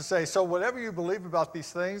passage to say, so whatever you believe about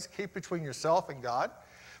these things, keep between yourself and God.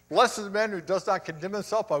 Blessed is the man who does not condemn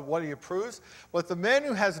himself by what he approves, but the man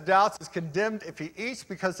who has doubts is condemned if he eats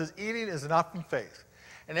because his eating is not from faith.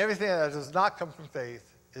 And everything that does not come from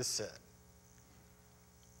faith is sin.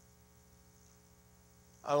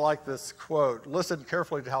 I like this quote. Listen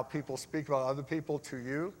carefully to how people speak about other people to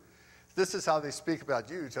you. This is how they speak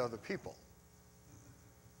about you to other people.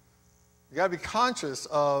 We got to be conscious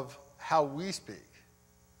of how we speak.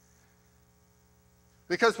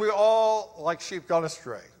 Because we all, like sheep, gone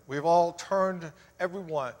astray. We've all turned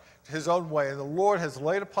everyone to his own way, and the Lord has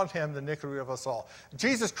laid upon him the iniquity of us all.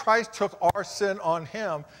 Jesus Christ took our sin on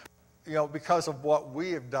him, because of what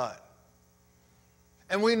we have done.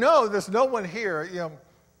 And we know there's no one here,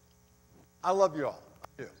 I love you all,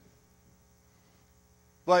 I do.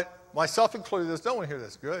 But myself included, there's no one here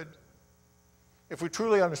that's good. If we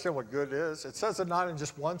truly understand what good is, it says it not in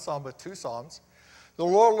just one psalm, but 2 psalms. The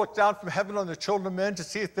Lord looked down from heaven on the children of men to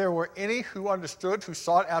see if there were any who understood, who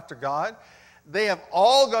sought after God. They have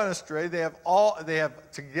all gone astray. They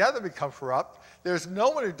have together become corrupt. There's no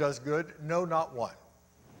one who does good, no, not one.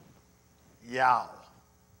 Yow.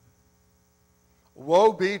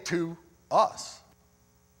 Woe be to us.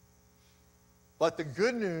 But the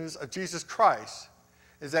good news of Jesus Christ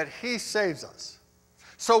is that he saves us.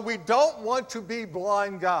 So we don't want to be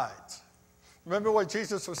blind guides. Remember what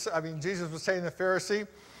Jesus was saying to the Pharisee?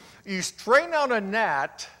 You strain out a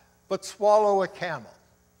gnat, but swallow a camel.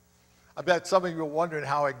 I bet some of you are wondering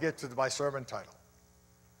how I get to my sermon title.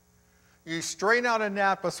 You strain out a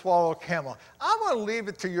gnat, but swallow a camel. I'm going to leave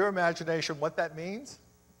it to your imagination what that means.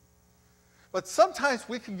 But sometimes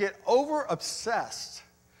we can get over-obsessed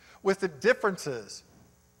with the differences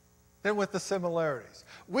than with the similarities.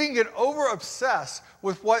 We can get over-obsessed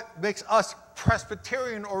with what makes us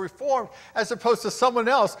Presbyterian or Reformed as opposed to someone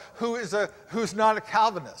else who's not a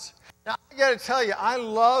Calvinist. Now, I got to tell you, I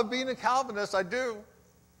love being a Calvinist. I do.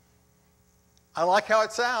 I like how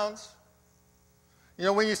it sounds.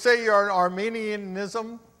 When you say you're an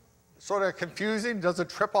Arminianism, sort of confusing, doesn't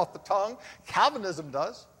trip off the tongue. Calvinism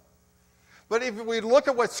does. But if we look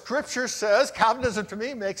at what Scripture says, Calvinism to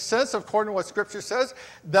me makes sense according to what Scripture says.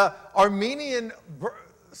 The Arminian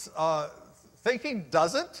thinking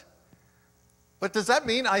doesn't. But does that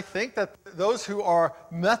mean I think that those who are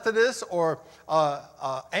Methodist or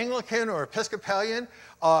Anglican or Episcopalian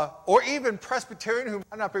or even Presbyterian who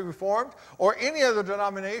might not be Reformed or any other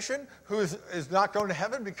denomination who is not going to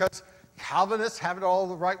heaven because Calvinists have it all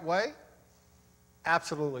the right way?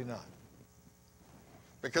 Absolutely not.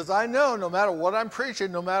 Because I know no matter what I'm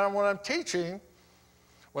preaching, no matter what I'm teaching,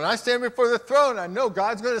 when I stand before the throne, I know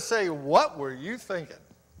God's going to say, what were you thinking?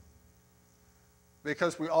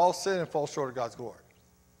 Because we all sin and fall short of God's glory.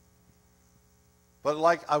 But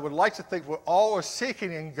I would like to think we all are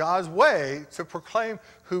seeking in God's way to proclaim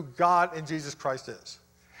who God and Jesus Christ is.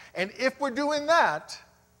 And if we're doing that,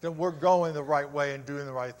 then we're going the right way and doing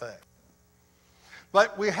the right thing.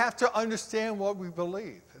 But we have to understand what we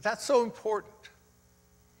believe. That's so important.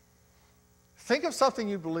 Think of something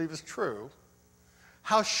you believe is true.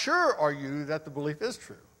 How sure are you that the belief is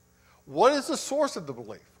true? What is the source of the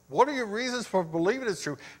belief? What are your reasons for believing it's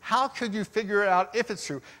true? How could you figure it out if it's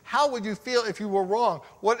true? How would you feel if you were wrong?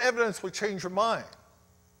 What evidence would change your mind?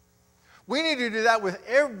 We need to do that with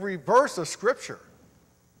every verse of Scripture.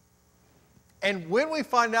 And when we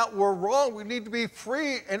find out we're wrong, we need to be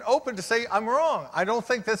free and open to say, I'm wrong. I don't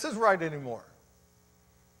think this is right anymore.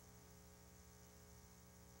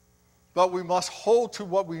 But we must hold to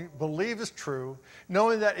what we believe is true,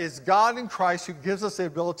 knowing that it's God in Christ who gives us the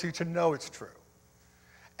ability to know it's true.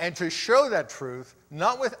 And to show that truth,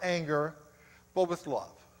 not with anger, but with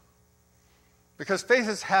love. Because faith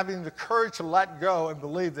is having the courage to let go and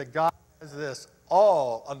believe that God has this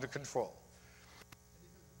all under control.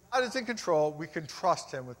 If God is in control, we can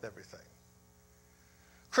trust him with everything.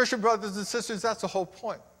 Christian brothers and sisters, that's the whole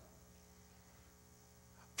point.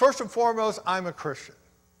 First and foremost, I'm a Christian.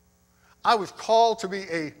 I was called to be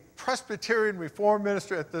a Presbyterian Reformed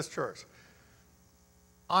minister at this church.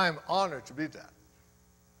 I am honored to be that.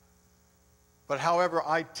 But however,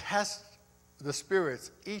 I test the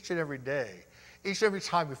spirits each and every day, each and every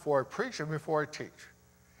time before I preach and before I teach.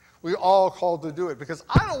 We all called to do it because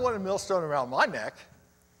I don't want a millstone around my neck.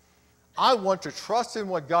 I want to trust in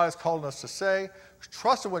what God has called us to say,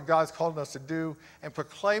 trust in what God has called us to do, and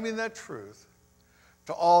proclaiming that truth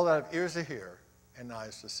to all that have ears to hear and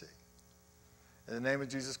eyes to see. In the name of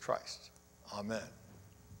Jesus Christ, amen.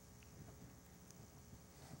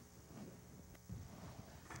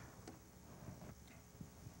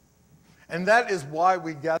 And that is why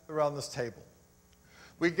we gather around this table.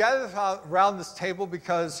 We gather around this table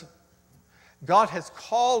because God has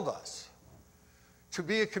called us to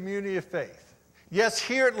be a community of faith. Yes,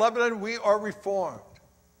 here at Lebanon, we are Reformed.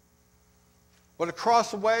 But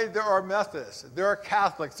across the way, there are Methodists, there are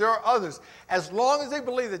Catholics, there are others. As long as they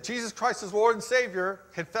believe that Jesus Christ is Lord and Savior,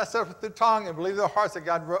 confess that with their tongue, and believe in their hearts that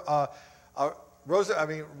God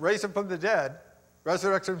raised him from the dead,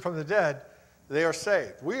 resurrected him from the dead, they are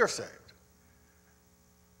saved. We are saved.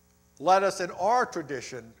 let us in our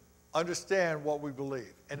tradition understand what we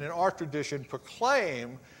believe, and in our tradition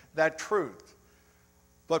proclaim that truth,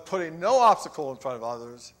 but putting no obstacle in front of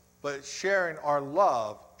others, but sharing our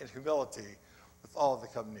love and humility with all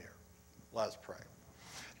that come near. Let us pray.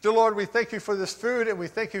 Dear Lord, we thank you for this food, and we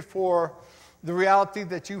thank you for the reality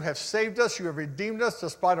that you have saved us, you have redeemed us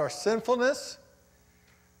despite our sinfulness.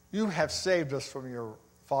 You have saved us from your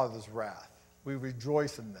Father's wrath. We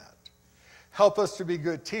rejoice in that. Help us to be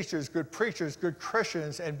good teachers, good preachers, good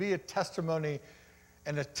Christians, and be a testimony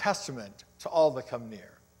and a testament to all that come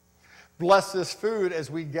near. Bless this food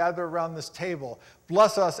as we gather around this table.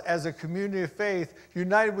 Bless us as a community of faith,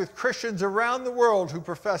 united with Christians around the world who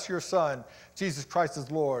profess your Son, Jesus Christ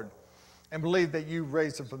as Lord, and believe that you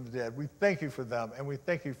raised him from the dead. We thank you for them, and we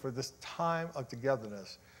thank you for this time of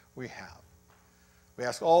togetherness we have. We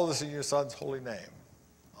ask all this in your Son's holy name.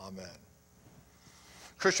 Amen.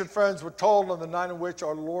 Christian friends, we're told on the night in which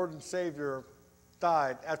our Lord and Savior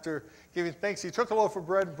died, after giving thanks, he took a loaf of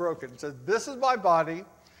bread and broke it and said, "This is my body,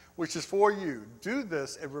 which is for you. Do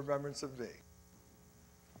this in remembrance of me."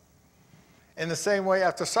 In the same way,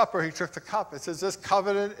 after supper, he took the cup. It says, "This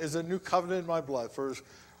covenant is a new covenant in my blood for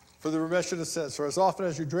the remission of sins. For as often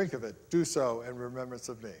as you drink of it, do so in remembrance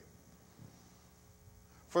of me."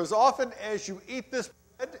 For as often as you eat this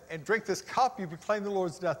bread and drink this cup, you proclaim the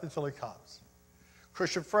Lord's death until he comes.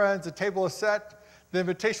 Christian friends, the table is set. The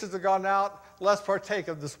invitations have gone out. Let's partake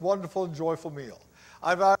of this wonderful and joyful meal.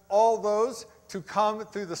 I invite all those to come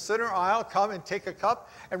through the center aisle, come and take a cup,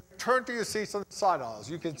 and return to your seats on the side aisles.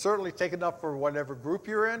 You can certainly take enough for whatever group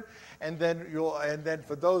you're in, and then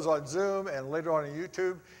for those on Zoom and later on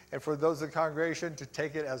YouTube, and for those in the congregation to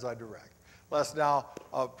take it as I direct. Let's now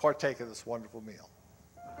partake of this wonderful meal.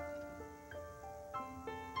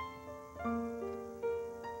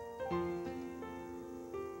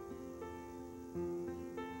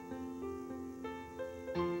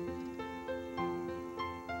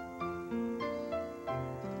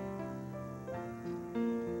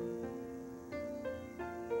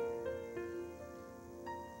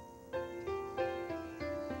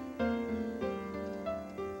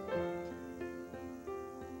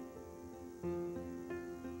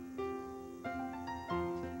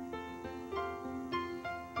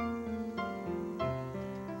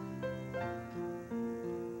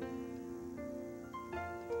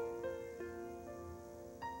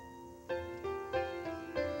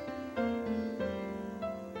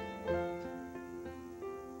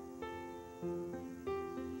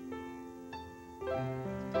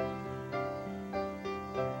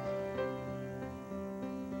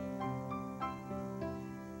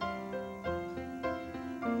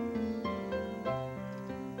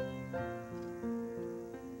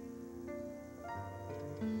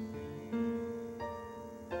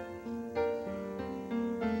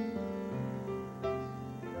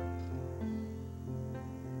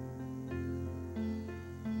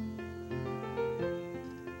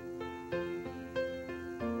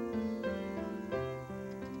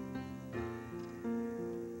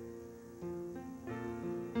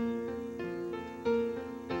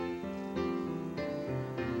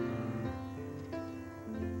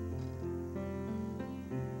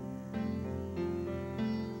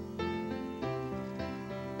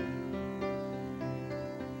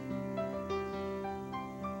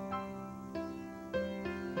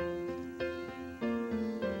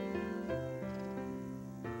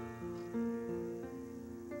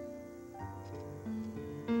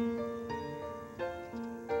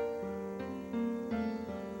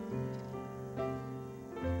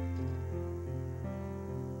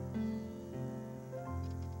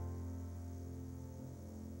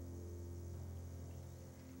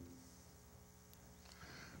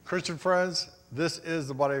 Christian friends, this is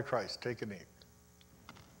the body of Christ. Take and eat.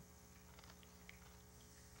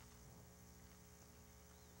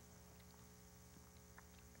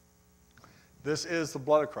 This is the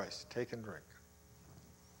blood of Christ. Take and drink.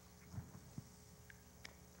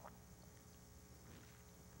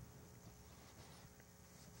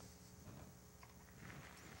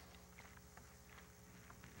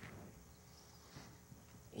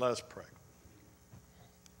 Let us pray.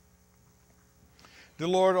 Dear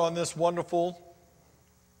Lord, on this wonderful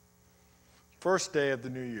first day of the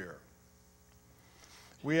new year,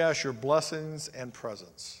 we ask your blessings and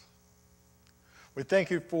presence. We thank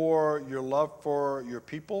you for your love for your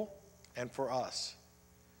people and for us.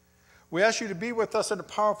 We ask you to be with us in a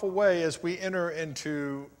powerful way as we enter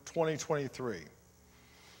into 2023.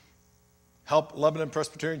 Help Lebanon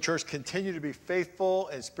Presbyterian Church continue to be faithful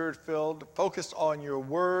and spirit-filled, focused on your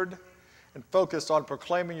word, and focused on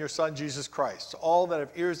proclaiming your Son, Jesus Christ, to all that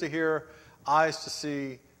have ears to hear, eyes to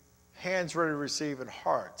see, hands ready to receive, and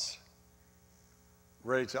hearts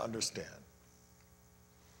ready to understand.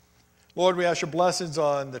 Lord, we ask your blessings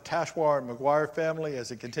on the Tashwar and McGuire family as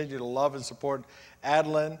they continue to love and support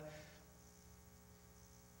Adeline.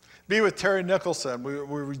 Be with Terry Nicholson. We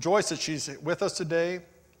rejoice that she's with us today.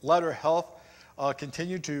 Let her health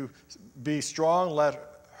continue to be strong.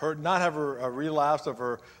 Let her not have a relapse of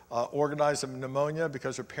her organized pneumonia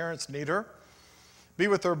because her parents need her. Be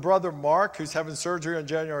with her brother Mark, who's having surgery on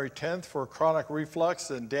January 10th for chronic reflux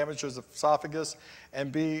and damage to his esophagus,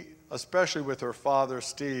 and be especially with her father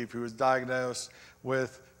Steve, who was diagnosed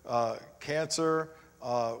with cancer,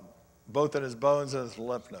 both in his bones and his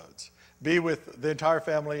lymph nodes. Be with the entire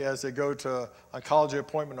family as they go to oncology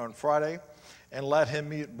appointment on Friday, and let him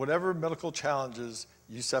meet whatever medical challenges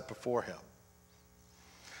you set before him.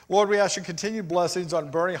 Lord, we ask you continued blessings on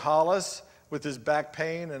Bernie Hollis with his back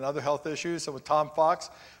pain and other health issues, and with Tom Fox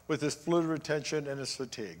with his fluid retention and his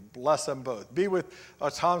fatigue. Bless them both. Be with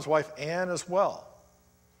Tom's wife, Ann, as well,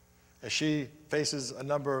 as she faces a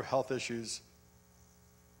number of health issues.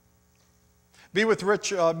 Be with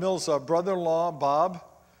Rich Mills' brother-in-law, Bob,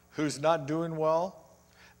 who's not doing well.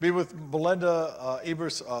 Be with Belinda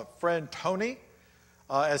Eber's friend, Tony,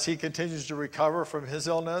 as he continues to recover from his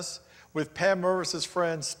illness. With Pam Mervis'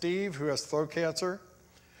 friend, Steve, who has throat cancer.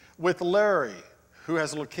 With Larry, who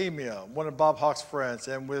has leukemia, one of Bob Hawk's friends.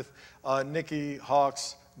 And with Nikki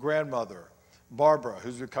Hawk's grandmother, Barbara,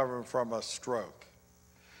 who's recovering from a stroke.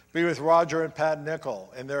 Be with Roger and Pat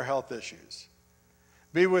Nickel and their health issues.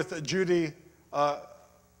 Be with Judy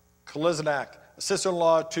Koliznak,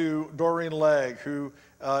 sister-in-law to Doreen Legg, who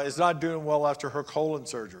is not doing well after her colon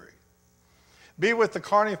surgery. Be with the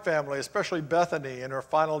Carney family, especially Bethany, in her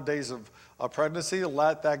final days of pregnancy.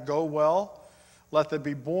 Let that go well. Let the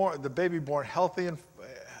baby born healthy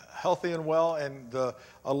and well, and the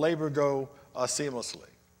labor go seamlessly.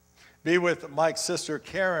 Be with Mike's sister,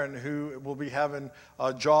 Karen, who will be having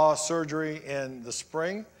jaw surgery in the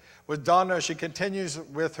spring. With Donna, as she continues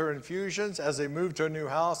with her infusions as they move to a new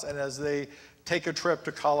house and as they take a trip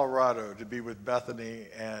to Colorado to be with Bethany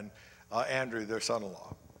and Andrew, their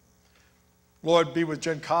son-in-law. Lord, be with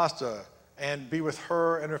Jen Costa and be with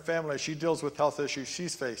her and her family as she deals with health issues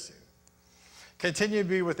she's facing. Continue to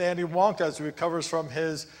be with Andy Wonka as he recovers from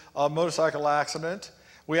his motorcycle accident.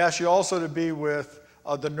 We ask you also to be with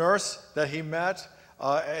the nurse that he met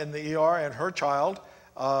in the ER and her child.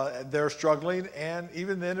 They're struggling, and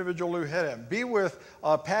even the individual who hit him. Be with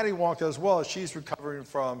Patty Wonka as well as she's recovering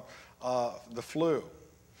from the flu.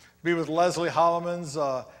 Be with Leslie Holloman's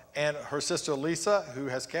and her sister Lisa, who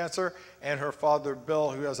has cancer, and her father Bill,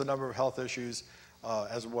 who has a number of health issues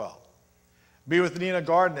as well. Be with Nina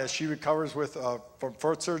Garden as she recovers from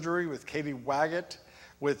foot surgery, with Katie Waggett,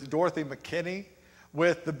 with Dorothy McKinney,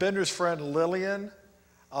 with the Bender's friend Lillian.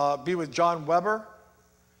 Be with John Weber,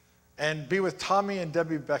 and be with Tommy and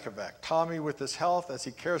Debbie Beckovac. Tommy with his health as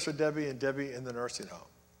he cares for Debbie, and Debbie in the nursing home.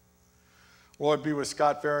 Lord, be with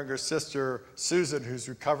Scott Farringer's sister, Susan, who's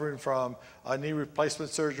recovering from knee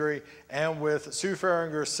replacement surgery, and with Sue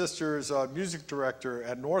Farringer's sister's music director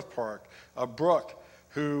at North Park, Brooke,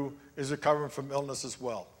 who is recovering from illness as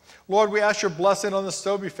well. Lord, we ask your blessing on the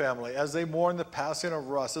Stobie family as they mourn the passing of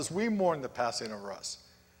Russ, as we mourn the passing of Russ.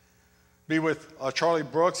 Be with Charlie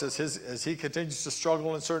Brooks as he continues to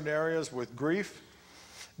struggle in certain areas with grief.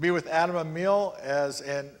 Be with Adam Emil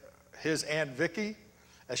and his Aunt Vicky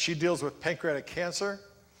as she deals with pancreatic cancer.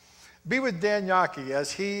 Be with Dan Yaki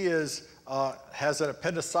as he has an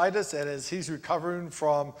appendicitis and as he's recovering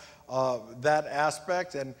from that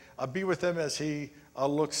aspect, and be with him as he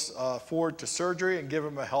looks forward to surgery, and give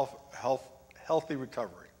him a healthy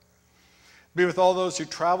recovery. Be with all those who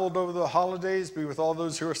traveled over the holidays. Be with all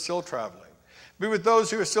those who are still traveling. Be with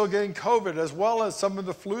those who are still getting COVID, as well as some of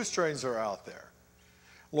the flu strains that are out there.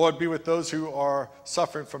 Lord, be with those who are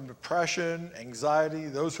suffering from depression, anxiety,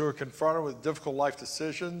 those who are confronted with difficult life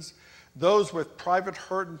decisions, those with private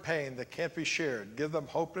hurt and pain that can't be shared. Give them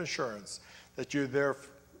hope and assurance that you're there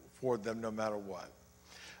for them no matter what.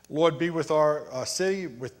 Lord, be with our city,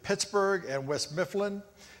 with Pittsburgh and West Mifflin.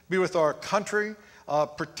 Be with our country.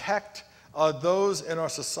 Protect those in our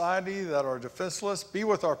society that are defenseless. Be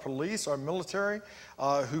with our police, our military,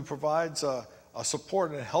 who provides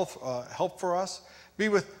support and help for us. Be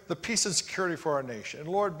with the peace and security for our nation. And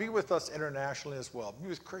Lord, be with us internationally as well. Be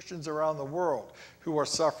with Christians around the world who are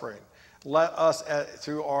suffering. Let us,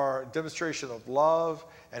 through our demonstration of love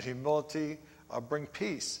and humility, bring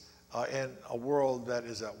peace in a world that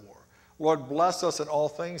is at war. Lord, bless us in all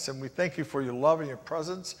things, and we thank you for your love and your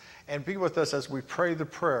presence, and be with us as we pray the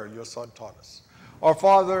prayer your Son taught us. Our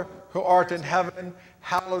Father, who art in heaven,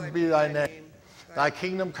 hallowed be thy name. Thy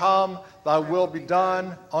kingdom come, thy will be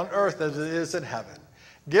done on earth as it is in heaven.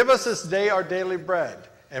 Give us this day our daily bread,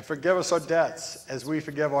 and forgive us our debts as we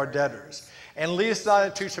forgive our debtors. And lead us not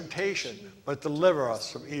into temptation, but deliver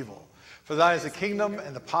us from evil. For thine is the kingdom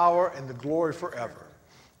and the power and the glory forever.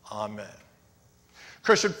 Amen.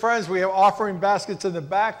 Christian friends, we have offering baskets in the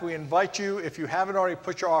back. We invite you, if you haven't already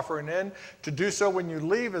put your offering in, to do so when you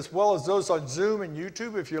leave, as well as those on Zoom and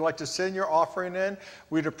YouTube. If you'd like to send your offering in,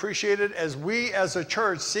 we'd appreciate it as we as a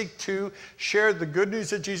church seek to share the good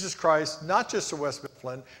news of Jesus Christ, not just to West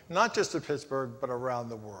Mifflin, not just to Pittsburgh, but around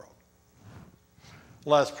the world.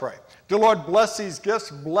 Let's pray. Dear Lord, bless these gifts,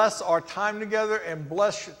 bless our time together, and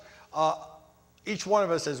bless each one of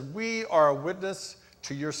us as we are a witness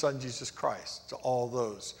to your Son, Jesus Christ, to all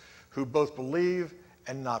those who both believe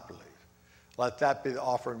and not believe. Let that be the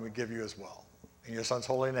offering we give you as well. In your Son's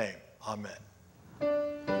holy name, amen.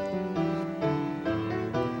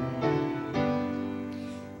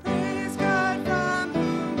 Praise God from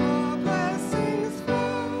whom all blessings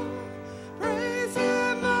flow. Praise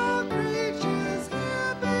him, all creatures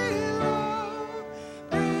here below.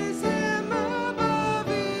 Praise him above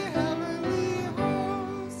the heavenly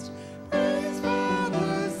host. Praise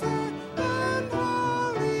Father, Son, and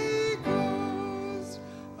Holy Ghost.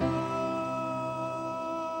 Amen.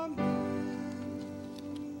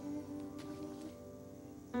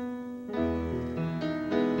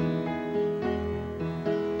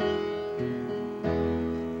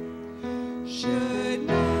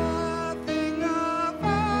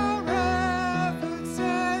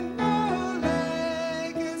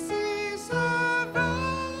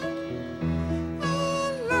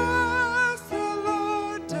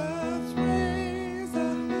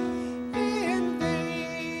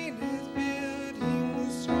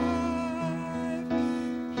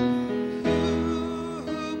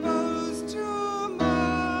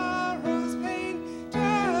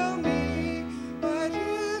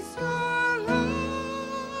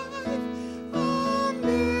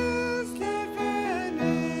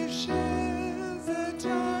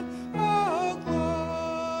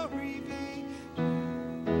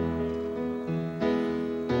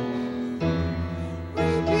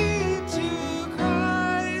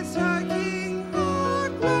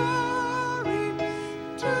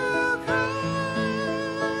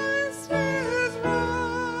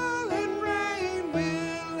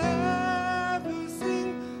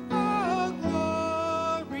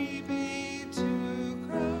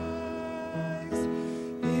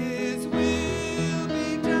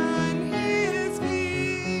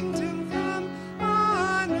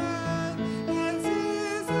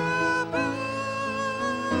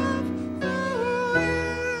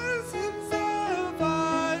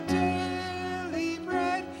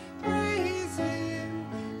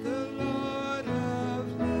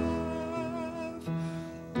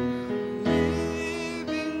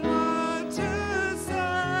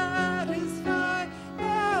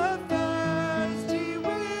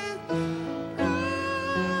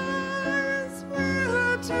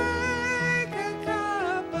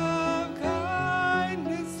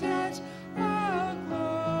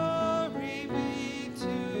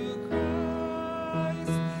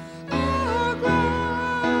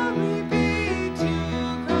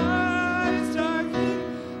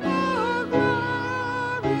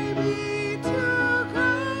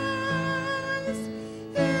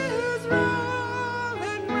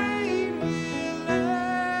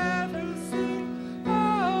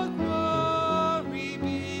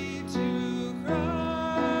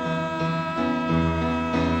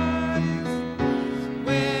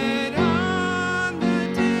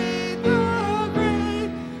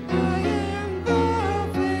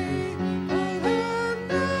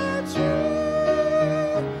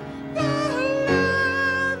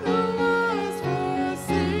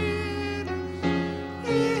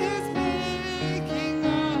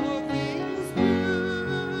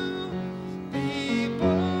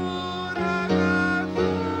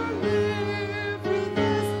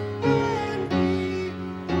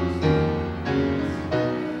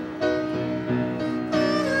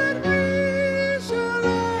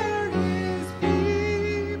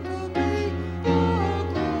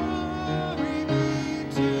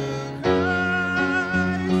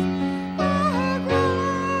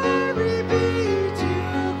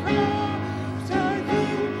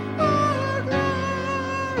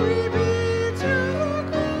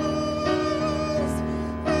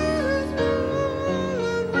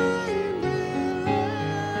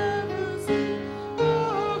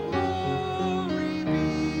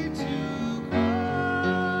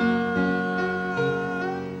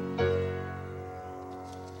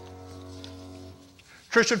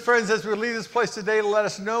 Christian friends, as we leave this place today, let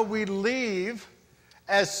us know we leave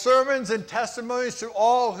as sermons and testimonies to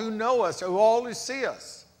all who know us, to all who see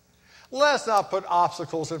us. Let us not put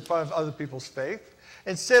obstacles in front of other people's faith.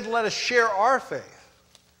 Instead, let us share our faith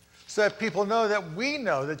so that people know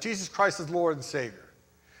that Jesus Christ is Lord and Savior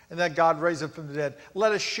and that God raised him from the dead.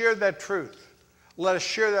 Let us share that truth. Let us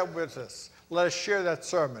share that witness. Let us share that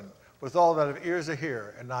sermon with all that have ears to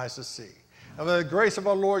hear and eyes to see. And may the grace of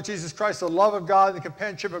our Lord Jesus Christ, the love of God, and the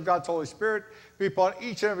companionship of God's Holy Spirit be upon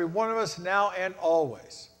each and every one of us now and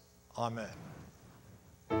always. Amen.